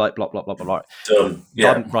 right, who's like, blah, blah, blah, blah, blah. Done.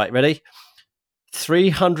 Yeah. Done. Right, ready?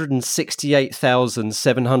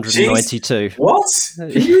 368,792. What?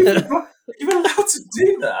 You're allowed to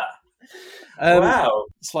do that? Wow.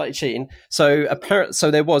 Slightly cheating. So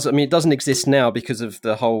there was, I mean, it doesn't exist now because of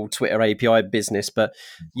the whole Twitter API business, but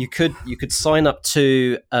you could sign up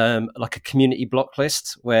to like a community block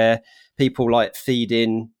list where people like feed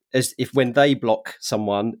in, as if when they block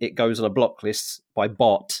someone, it goes on a block list by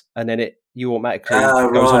bot, and then you automatically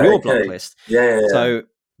goes on your block list. Yeah. So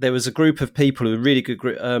there was a group of people who were really good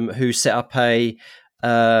who set up an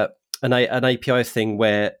API thing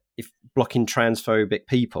where if blocking transphobic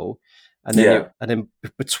people, and then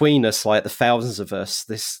between us, like the thousands of us,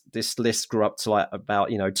 this list grew up to like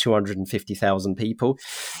about 250,000 people.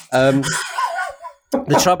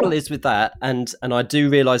 The trouble is with that, and I do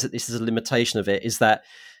realize that this is a limitation of it, is that,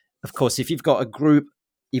 of course, if you've got a group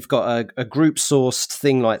sourced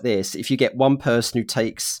thing like this, if you get one person who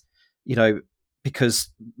takes, because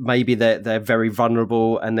maybe they're very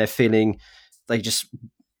vulnerable and they're feeling this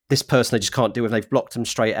person they just can't deal with, they've blocked them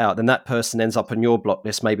straight out, then that person ends up on your block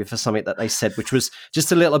list maybe for something that they said which was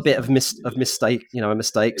just a little bit of mistake, a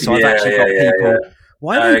mistake. So I've actually got people.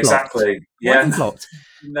 Why are you blocked? Exactly. Why are you blocked?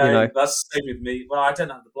 No, that's the same with me. Well, I don't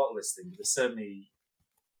have the block list thing, but there's certainly,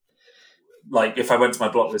 like, if I went to my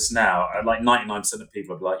block list now, like 99% of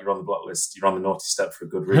people would be like, you're on the block list, you're on the naughty step for a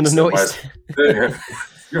good reason.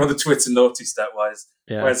 You're on the Twitter naughty step wise.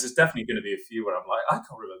 Yeah. Whereas there's definitely going to be a few where I'm like, I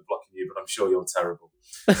can't remember blocking you, but I'm sure you're terrible.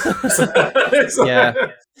 Yeah.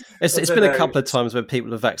 It's been a couple of times where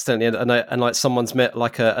people have accidentally, and like someone's met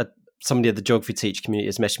like somebody at the geography teach community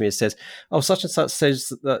has messaged me and says, oh, such and such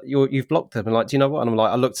says that you've blocked them. And like, do you know what? And I'm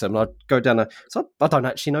like, I looked at them and I go down so I don't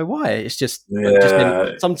actually know why. It's just,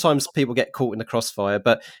 sometimes people get caught in the crossfire.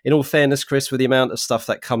 But in all fairness, Chris, with the amount of stuff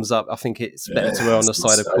that comes up, I think it's better to err on the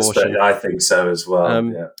side of caution. I think so as well.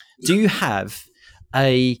 Do you have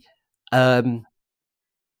any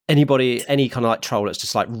kind of like troll that's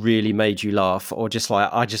just like really made you laugh, or just like,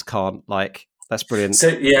 I just can't, like, that's brilliant? So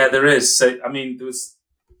yeah, there is. So I mean, there was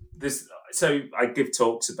this. So I give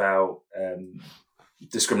talks about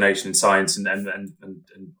discrimination in science and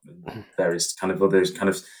various kind of other kind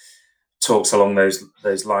of talks along those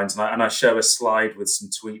lines, and I show a slide with some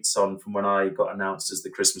tweets on from when I got announced as the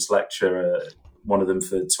Christmas lecturer, one of them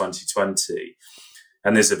for 2020.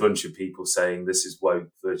 And there's a bunch of people saying this is woke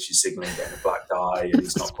virtue signaling, getting a black eye, and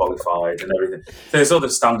he's not qualified and everything. There's other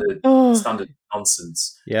standard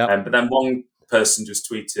nonsense. Yeah. But then one person just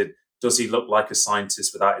tweeted, "Does he look like a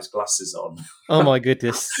scientist without his glasses on?" Oh my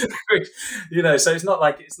goodness! So it's not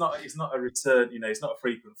a return. It's not a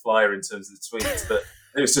frequent flyer in terms of the tweets, but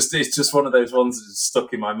it's just one of those ones that's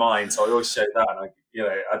stuck in my mind. So I always show that, and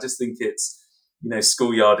I just think it's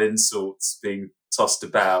schoolyard insults being tossed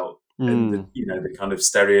about. And the kind of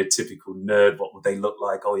stereotypical nerd, what would they look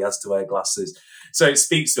like? Oh, he has to wear glasses. So it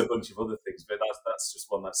speaks to a bunch of other things, but that's just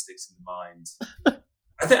one that sticks in the mind.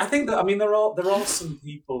 I think that, I mean, there are some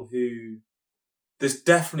people who, there's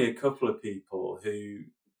definitely a couple of people who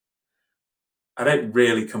I don't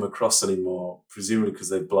really come across anymore, presumably because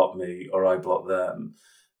they've blocked me or I blocked them,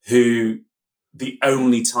 who the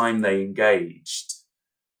only time they engaged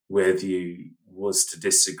with you was to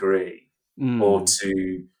disagree or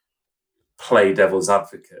to play devil's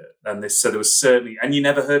advocate. And so there was certainly, and you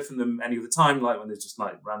never heard from them any other time, like when there's just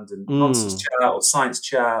like random nonsense chat or science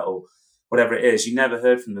chat or whatever it is, you never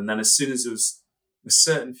heard from them. Then as soon as there was a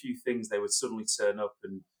certain few things, they would suddenly turn up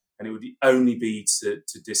and it would only be to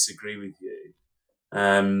disagree with you.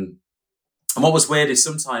 And what was weird is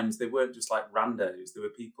sometimes they weren't just like randos. There were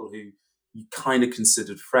people who you kind of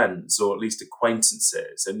considered friends or at least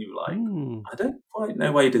acquaintances, and you were like, I don't quite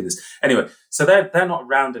know why you're doing this. Anyway, so they're not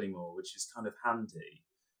around anymore, which is kind of handy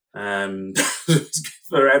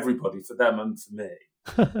for everybody, for them and for me.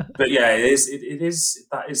 But yeah, it is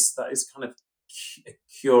that is kind of a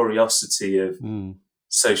curiosity of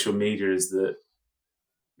social media, is that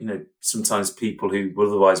sometimes people who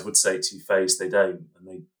otherwise would say it to your face, they don't, and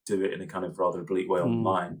they do it in a kind of rather oblique way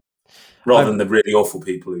online. rather than the really awful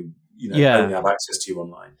people who only have access to you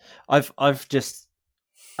online. I've just,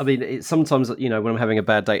 I mean, sometimes when I'm having a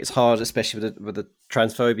bad day, it's hard, especially with the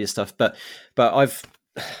transphobia stuff. But I've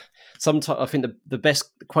sometimes I think the best,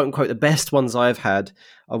 quote unquote, the best ones I've had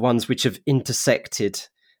are ones which have intersected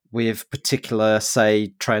with particular,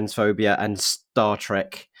 say, transphobia and Star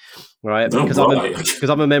Trek. Right, because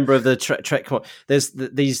I'm a member of the Trek. There's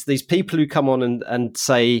these people who come on and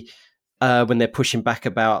say when they're pushing back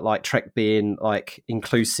about like Trek being like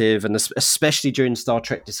inclusive, and especially during Star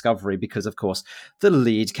Trek Discovery, because of course the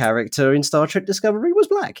lead character in Star Trek Discovery was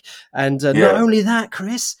black, and not only that,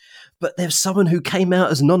 Chris, but there's someone who came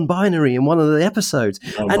out as non-binary in one of the episodes,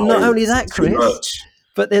 and not only that, Chris.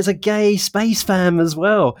 But there's a gay space fam as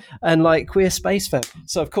well, and like queer space fam.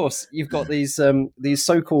 So of course you've got these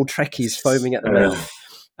so-called Trekkies foaming at the mouth,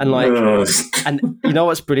 and like, and you know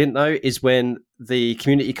what's brilliant though is when the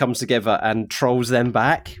community comes together and trolls them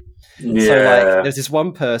back. Yeah. So like, there's this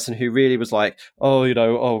one person who really was like,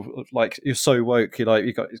 like you're so woke, you got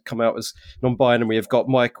to come out as non-binary. You've got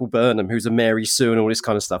Michael Burnham, who's a Mary Sue, and all this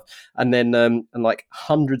kind of stuff. And then and like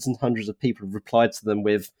hundreds and hundreds of people have replied to them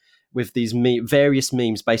with these various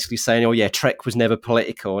memes basically saying, oh yeah, Trek was never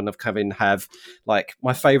political. And I've have like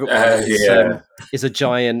my favorite one is a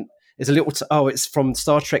giant, is a little, it's from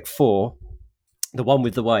Star Trek 4, the one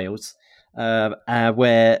with the whales, where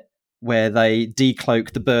they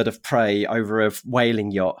decloak the bird of prey over a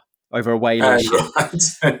whaling yacht, over a whaling ship.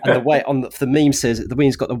 And the meme says, the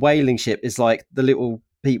meme's got the whaling ship is like the little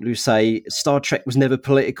people who say Star Trek was never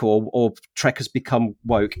political, or Trek has become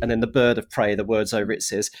woke, and then the bird of prey, the words over it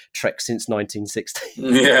says Trek since 1960.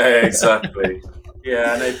 Yeah, exactly.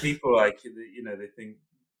 Yeah, I know people like,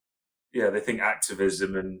 they think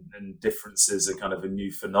activism and differences are kind of a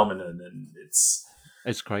new phenomenon, and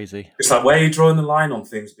it's crazy. It's like, where are you drawing the line on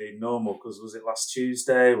things being normal? Because was it last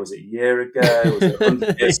Tuesday? Was it a year ago? Was it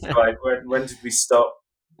 100 years ago? Like, when did we stop?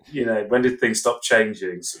 When did things stop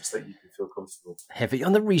changing such that you can feel comfortable? Heavy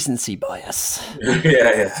on the recency bias.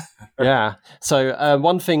 Yeah. So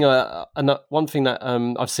one thing that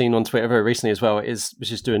I've seen on Twitter very recently as well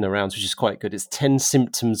which is doing the rounds, which is quite good. It's 10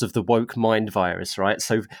 symptoms of the woke mind virus, right?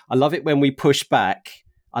 So I love it when we push back.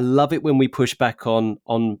 On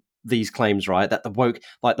these claims, right? That the woke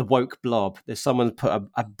blob. There's someone put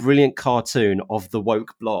a brilliant cartoon of the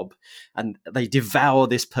woke blob, and they devour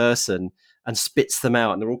this person and spits them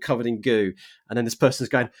out, and they're all covered in goo. And then this person's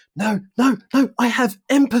going, no, I have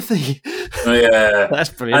empathy. Oh, yeah. That's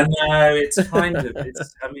brilliant. I know, it's kind of,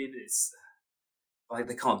 it's like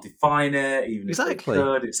they can't define it, even if they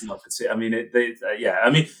could. It's not,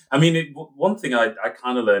 one thing I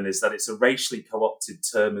kind of learned is that it's a racially co-opted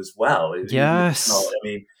term as well. Yes.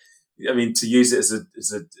 To use it as a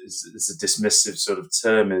dismissive sort of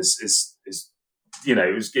term is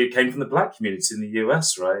it came from the black community in the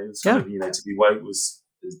US, right? It was kind of, to be woke was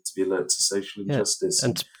to be alert to social injustice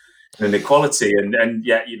and inequality, and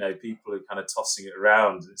yet people are kind of tossing it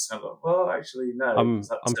around. It's kind of like, well, actually, no. I'm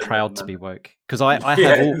proud to be woke because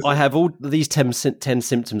I have all these 10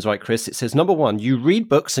 symptoms, right, Chris? It says, number 1, you read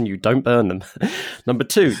books and you don't burn them. Number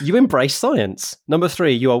 2, you embrace science. Number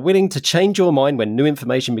 3, you are willing to change your mind when new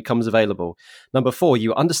information becomes available. Number 4,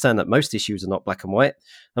 you understand that most issues are not black and white.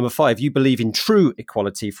 Number 5, you believe in true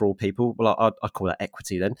equality for all people. Well, I'd call that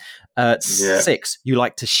equity then. 6, you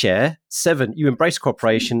like to share. 7, you embrace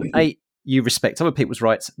cooperation. 8, you respect other people's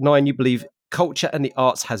rights. 9, you believe culture and the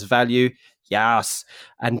arts has value. Yes.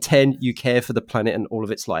 And 10, you care for the planet and all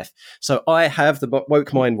of its life. So I have the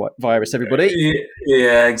woke mind virus, everybody.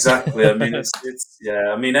 Yeah, exactly. I mean, it's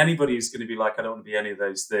I mean, anybody who's going to be like, I don't want to be any of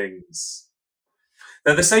those things.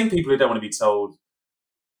 They're the same people who don't want to be told,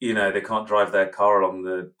 they can't drive their car along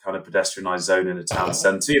the kind of pedestrianised zone in a town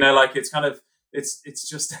centre. Like it's kind of, it's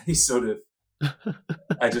just any sort of,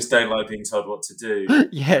 I just don't like being told what to do.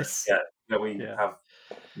 Yes. Yeah. We have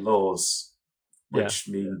laws which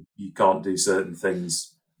mean you can't do certain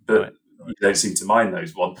things, but you don't seem to mind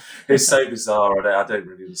those ones. It's so bizarre. I don't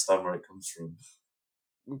really understand where it comes from.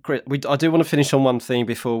 Great. I do want to finish on one thing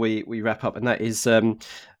before we wrap up, and that is,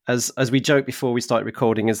 as we joked before we started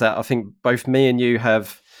recording, is that I think both me and you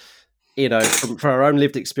have, from our own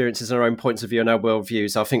lived experiences and our own points of view and our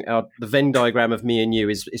worldviews, I think the Venn diagram of me and you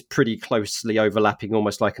is pretty closely overlapping,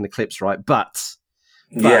 almost like an eclipse, right? But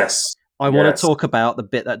yes, I want to talk about the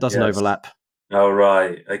bit that doesn't overlap. Oh,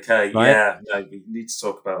 right. Okay. Right? Yeah. No, we need to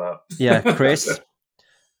talk about that. Yeah, Chris,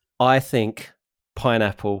 I think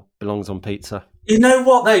pineapple belongs on pizza. You know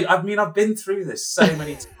what, though? I mean, I've been through this so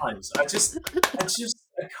many times. I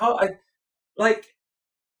can't.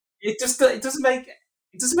 It doesn't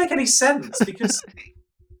make any sense because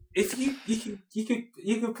if you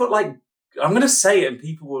could put like, I'm going to say it and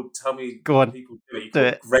people will tell me. Go on, people do it. You do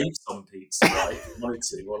put it. grapes on pizza, right? If you wanted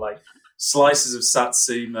to, or like slices of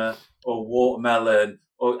satsuma or watermelon,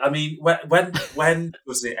 or I mean, when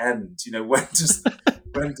does it end? You know, when does the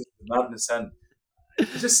madness end?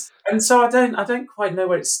 And so I don't quite know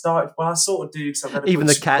where it started. Well, I sort of do because I've had Even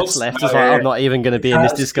the cat's left. It's like, I'm not even going to be in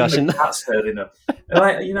this discussion. The cat's heard enough.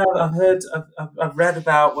 And I've read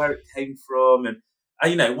about where it came from, and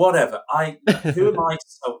whatever. Who am I to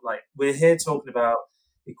tell? Like, we're here talking about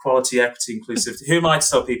equality, equity, inclusivity. Who am I to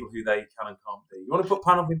tell people who they can and can't be? You want to put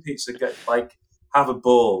pineapple in pizza? Have a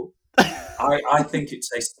ball. I think it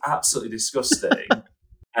tastes absolutely disgusting.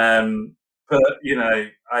 But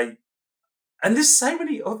and there's so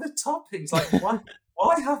many other toppings. Like,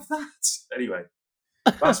 why have that? Anyway,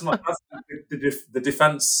 that's the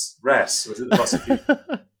defence rests. Or is it the prosecution?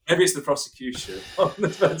 Maybe it's the prosecution.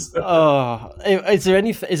 Oh, is there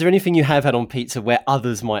anything you have had on pizza where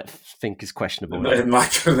others might think is questionable? I'm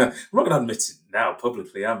not going to admit it now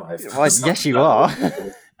publicly, am I? Yes, you are.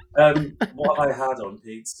 What I had on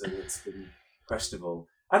pizza that's been questionable.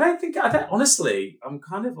 Honestly, I'm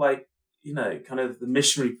kind of like, kind of the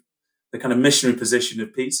kind of missionary position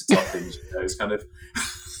of pizza toppings. It's kind of.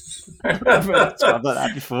 I've done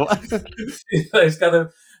that before. It's kind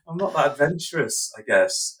of. I'm not that adventurous, I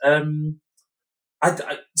guess.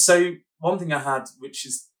 So one thing I had,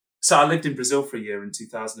 I lived in Brazil for a year in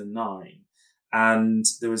 2009, and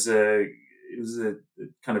it was a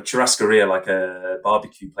kind of churrascaria, like a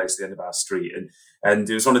barbecue place at the end of our street, and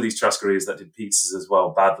it was one of these churrascarias that did pizzas as well,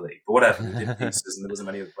 badly, but whatever, they did pizzas, and there wasn't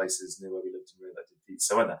many other places near where we lived in Rio that did pizza.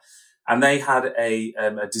 So I went there, and they had a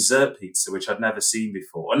dessert pizza which I'd never seen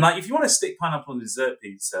before. And like, if you want to stick pineapple on dessert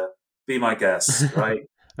pizza, be my guest, right?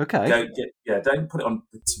 Okay. Don't put it on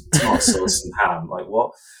tomato sauce and ham. Like,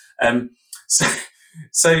 what?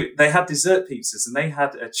 So they had dessert pizzas, and they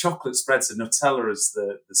had chocolate spreads and Nutella as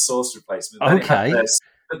the sauce replacement. But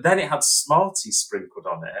then it had Smarties sprinkled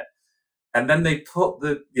on it, and then they put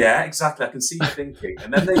exactly. I can see you thinking.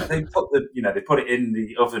 And then they put they put it in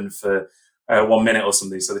the oven for 1 minute or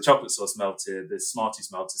something. So the chocolate sauce melted, the Smarties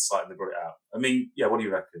melted slightly, and they brought it out. I mean, what do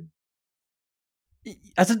you reckon?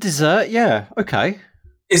 As a dessert, yeah, okay.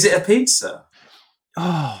 Is it a pizza?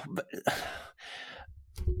 Oh,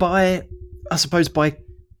 by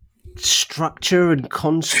structure and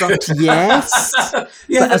construct, yes.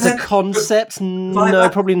 Yeah, but as a concept, no,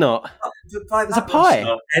 probably not. It's a pie.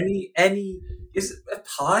 Is it a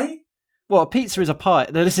pie? Well, a pizza is a pie.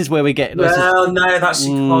 Now, this is where we get. Well, no, that's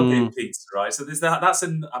Chicago pizza, right? So there's that.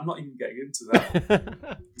 I'm not even getting into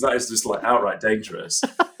that. That is just like outright dangerous.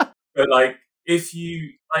 But like, if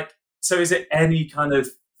you like, so is it any kind of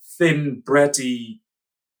thin bready,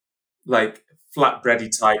 like flatbready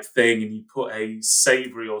type thing, and you put a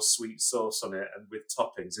savoury or sweet sauce on it and with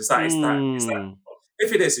toppings? Is that?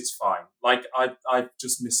 If it is, it's fine. Like, I've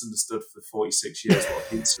just misunderstood for 46 years what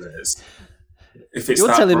pizza is. If it's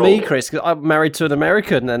You're telling me, Chris, because I'm married to an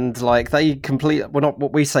American, and like they we're not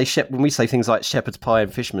what we say. When we say things like shepherd's pie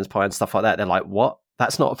and fisherman's pie and stuff like that, they're like, "What?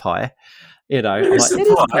 That's not a pie." You know, it is a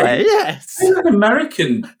pie. Yes, an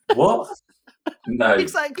American. What? No,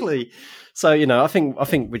 exactly. So I think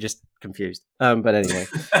we're just confused. But anyway,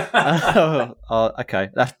 okay,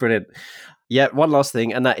 that's brilliant. Yeah, one last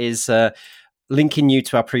thing, and that is linking you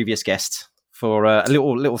to our previous guest for a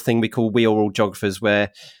little thing we call We Are All Geographers,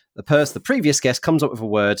 where the previous guest comes up with a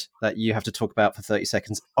word that you have to talk about for 30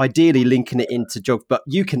 seconds, ideally linking it into geography, but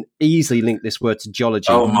you can easily link this word to geology.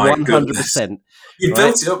 Oh my 100%. Goodness. You've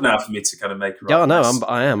built it up now for me to kind of make it right. Yeah, no,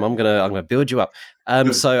 I am. I'm gonna build you up.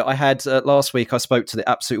 So I had last week I spoke to the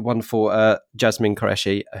absolute wonderful Jasmine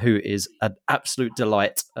Qureshi, who is an absolute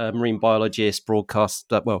delight, marine biologist,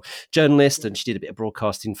 journalist, and she did a bit of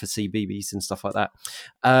broadcasting for CBeebies and stuff like that.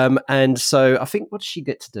 And so I think, what did she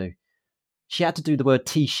get to do? She had to do the word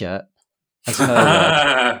T-shirt as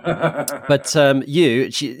her word. But you'll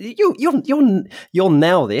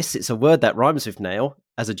nail this. It's a word that rhymes with nail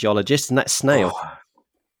as a geologist, and that's snail.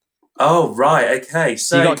 Oh, right. Okay.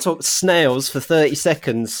 So you got to talk snails for 30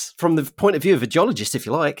 seconds from the point of view of a geologist, if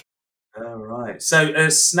you like. Oh, right. So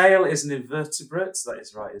a snail is an invertebrate. That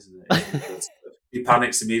is right, isn't it? He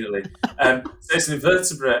panics immediately. So it's an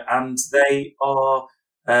invertebrate, and they are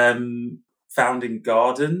found in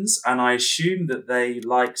gardens, and I assume that they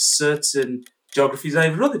like certain geographies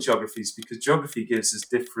over other geographies because geography gives us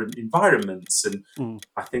different environments, and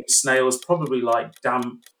I think snails probably like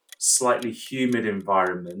damp, slightly humid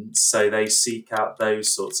environments, so they seek out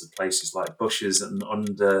those sorts of places like bushes and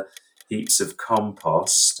under heaps of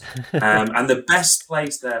compost. And the best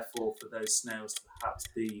place therefore for those snails to perhaps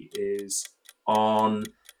be is on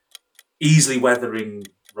easily weathering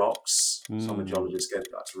rocks. So I'm a geologist, going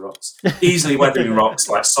back to rocks. Easily weathering rocks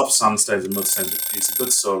like soft sandstones and mudstones that produce a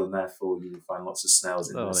good soil, and therefore you will find lots of snails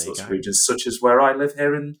in those sorts of regions, such as where I live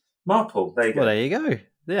here in Marple. There you go. Well, there you go.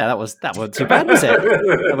 Yeah, that wasn't too bad, was it?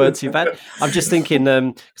 That wasn't too bad. I'm just thinking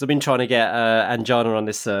because I've been trying to get Anjana on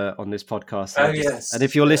this podcast. Yes. And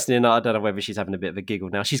if you're listening, I don't know whether she's having a bit of a giggle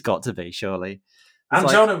now. She's got to be, surely.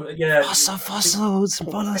 Anjana, yeah. Fossils,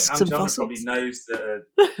 mollusks, and fossils. Probably knows that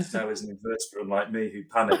a snail is an invertebrate, unlike me, who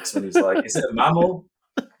panics when he's like, "Is it a mammal?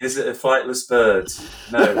 Is it a flightless bird?"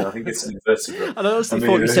 No, I think it's an invertebrate. And I honestly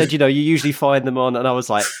thought you said, you usually find them on, and I was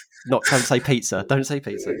like, don't say pizza. Don't say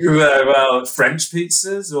pizza. Well, French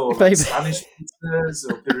pizzas or Spanish pizzas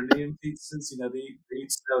or Pyrenean pizzas. They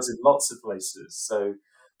eat snails in lots of places. So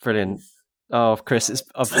brilliant. Oh, Chris,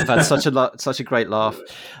 I've had such a great laugh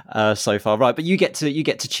so far. Right, but you get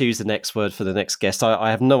to choose the next word for the next guest.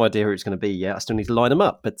 I have no idea who it's going to be yet. I still need to line them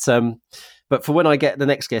up. But for when I get the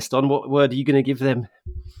next guest on, what word are you going to give them?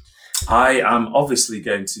 I am obviously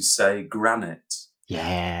going to say granite.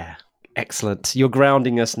 Yeah. Excellent. You're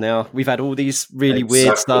grounding us now. We've had all these really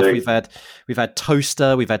weird stuff. We've had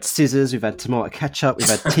toaster, we've had scissors, we've had tomato ketchup, we've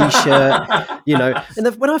had t-shirt,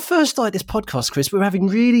 And when I first started this podcast, Chris, we were having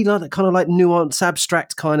really kind of like nuanced,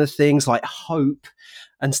 abstract kind of things like hope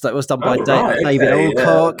and stuff. It was done by David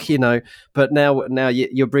Alcock, But now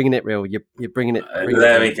you're bringing it real. You're bringing it.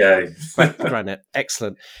 There we go. Granite.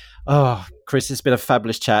 Excellent. Oh, Chris, it's been a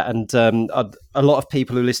fabulous chat, and a lot of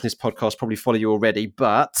people who listen to this podcast probably follow you already.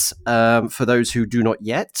 But for those who do not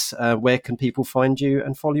yet, where can people find you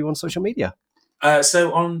and follow you on social media?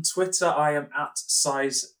 So on Twitter, I am at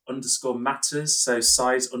size_matters. So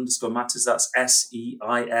size_matters. That's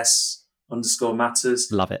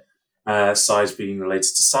SEIS_matters. Love it. Size being related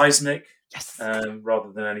to seismic. Yes.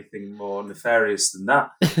 Rather than anything more nefarious than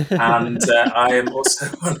that. And I am also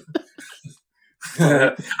on.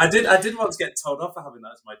 I did want to get told off for having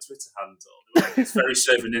that as my Twitter handle. It's very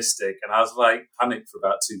chauvinistic, and I was like panicked for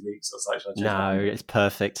about 2 weeks. I was like, no, it's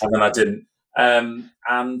perfect. And then I didn't. And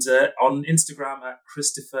on Instagram at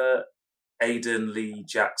Christopher Aidan Lee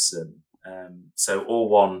Jackson. So all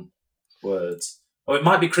one word. Or it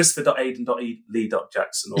might be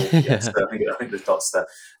Christopher.Aidan.Lee.Jackson. Or yes, I think there's dots there.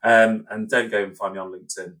 And don't go and find me on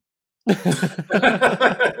LinkedIn.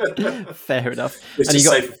 Fair enough. It's just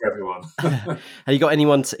safer for everyone. Have you got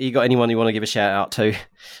anyone you want to give a shout out to?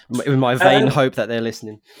 With my vain hope that they're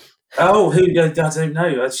listening. Oh, I don't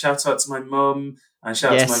know. I'd shout out to my mum and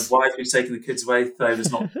shout out to my wife who's taking the kids away. Though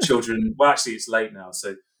there's not children. Well, actually, it's late now,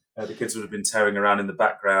 so the kids would have been tearing around in the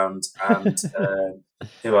background. And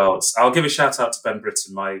who else? I'll give a shout out to Ben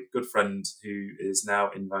Britton, my good friend who is now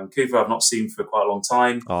in Vancouver. I've not seen for quite a long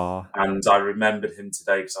time. Oh. And I remembered him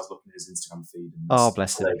today because I was looking at his Instagram feed. And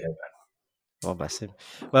bless him. There you go, Ben. Oh, bless him.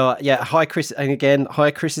 Well, yeah, hi, Chris. And again,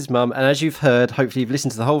 hi, Chris's mum. And as you've heard, hopefully you've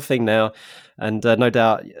listened to the whole thing now. And no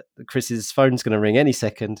doubt Chris's phone's going to ring any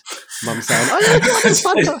second. Mum's saying,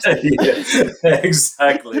 yeah,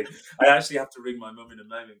 exactly. I actually have to ring my mum in a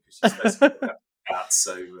moment because she's supposed to be cat.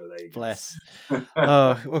 So there you go. Bless.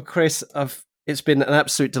 Well, Chris, it's been an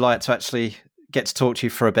absolute delight to actually get to talk to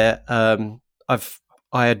you for a bit. I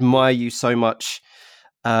admire you so much.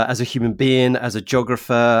 As a human being, as a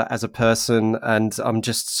geographer, as a person, and I'm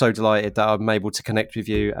just so delighted that I'm able to connect with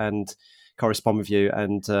you and correspond with you.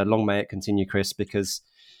 And long may it continue, Chris, because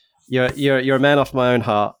you're a man after my own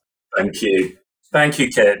heart. Thank you,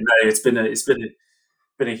 Kit. No, it's been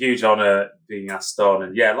a huge honour being asked on,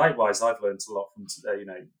 and yeah, likewise, I've learned a lot from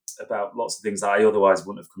about lots of things that I otherwise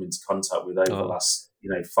wouldn't have come into contact with over the last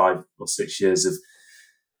 5 or 6 years of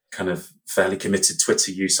kind of fairly committed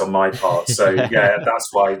Twitter use on my part. So yeah,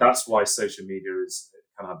 that's why social media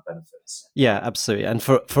can have benefits. Yeah, absolutely. And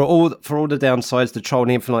for all the downsides, the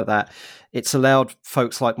trolling, anything like that, it's allowed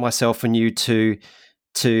folks like myself and you to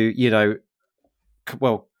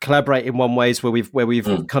collaborate in one ways where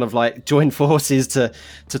we've kind of like joined forces to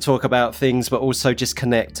talk about things, but also just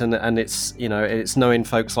connect. And it's it's knowing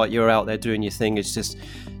folks like you're out there doing your thing. It's just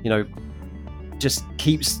just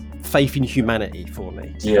keeps faith in humanity for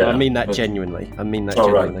me. Yeah, I mean that genuinely.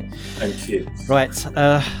 Right. Thank you. Right.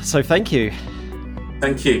 So thank you.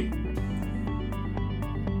 Thank you.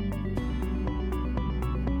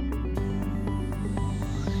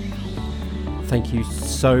 Thank you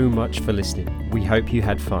so much for listening. We hope you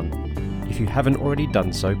had fun. If you haven't already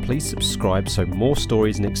done so, please subscribe so more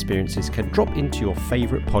stories and experiences can drop into your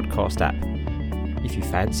favourite podcast app. If you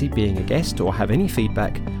fancy being a guest or have any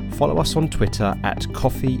feedback, follow us on Twitter at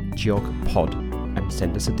coffeegeogpod and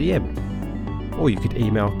send us a DM. Or you could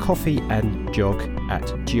email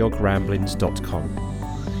coffeeandgeog@geogramblings.com.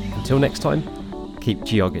 Until next time, keep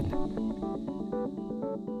geogging.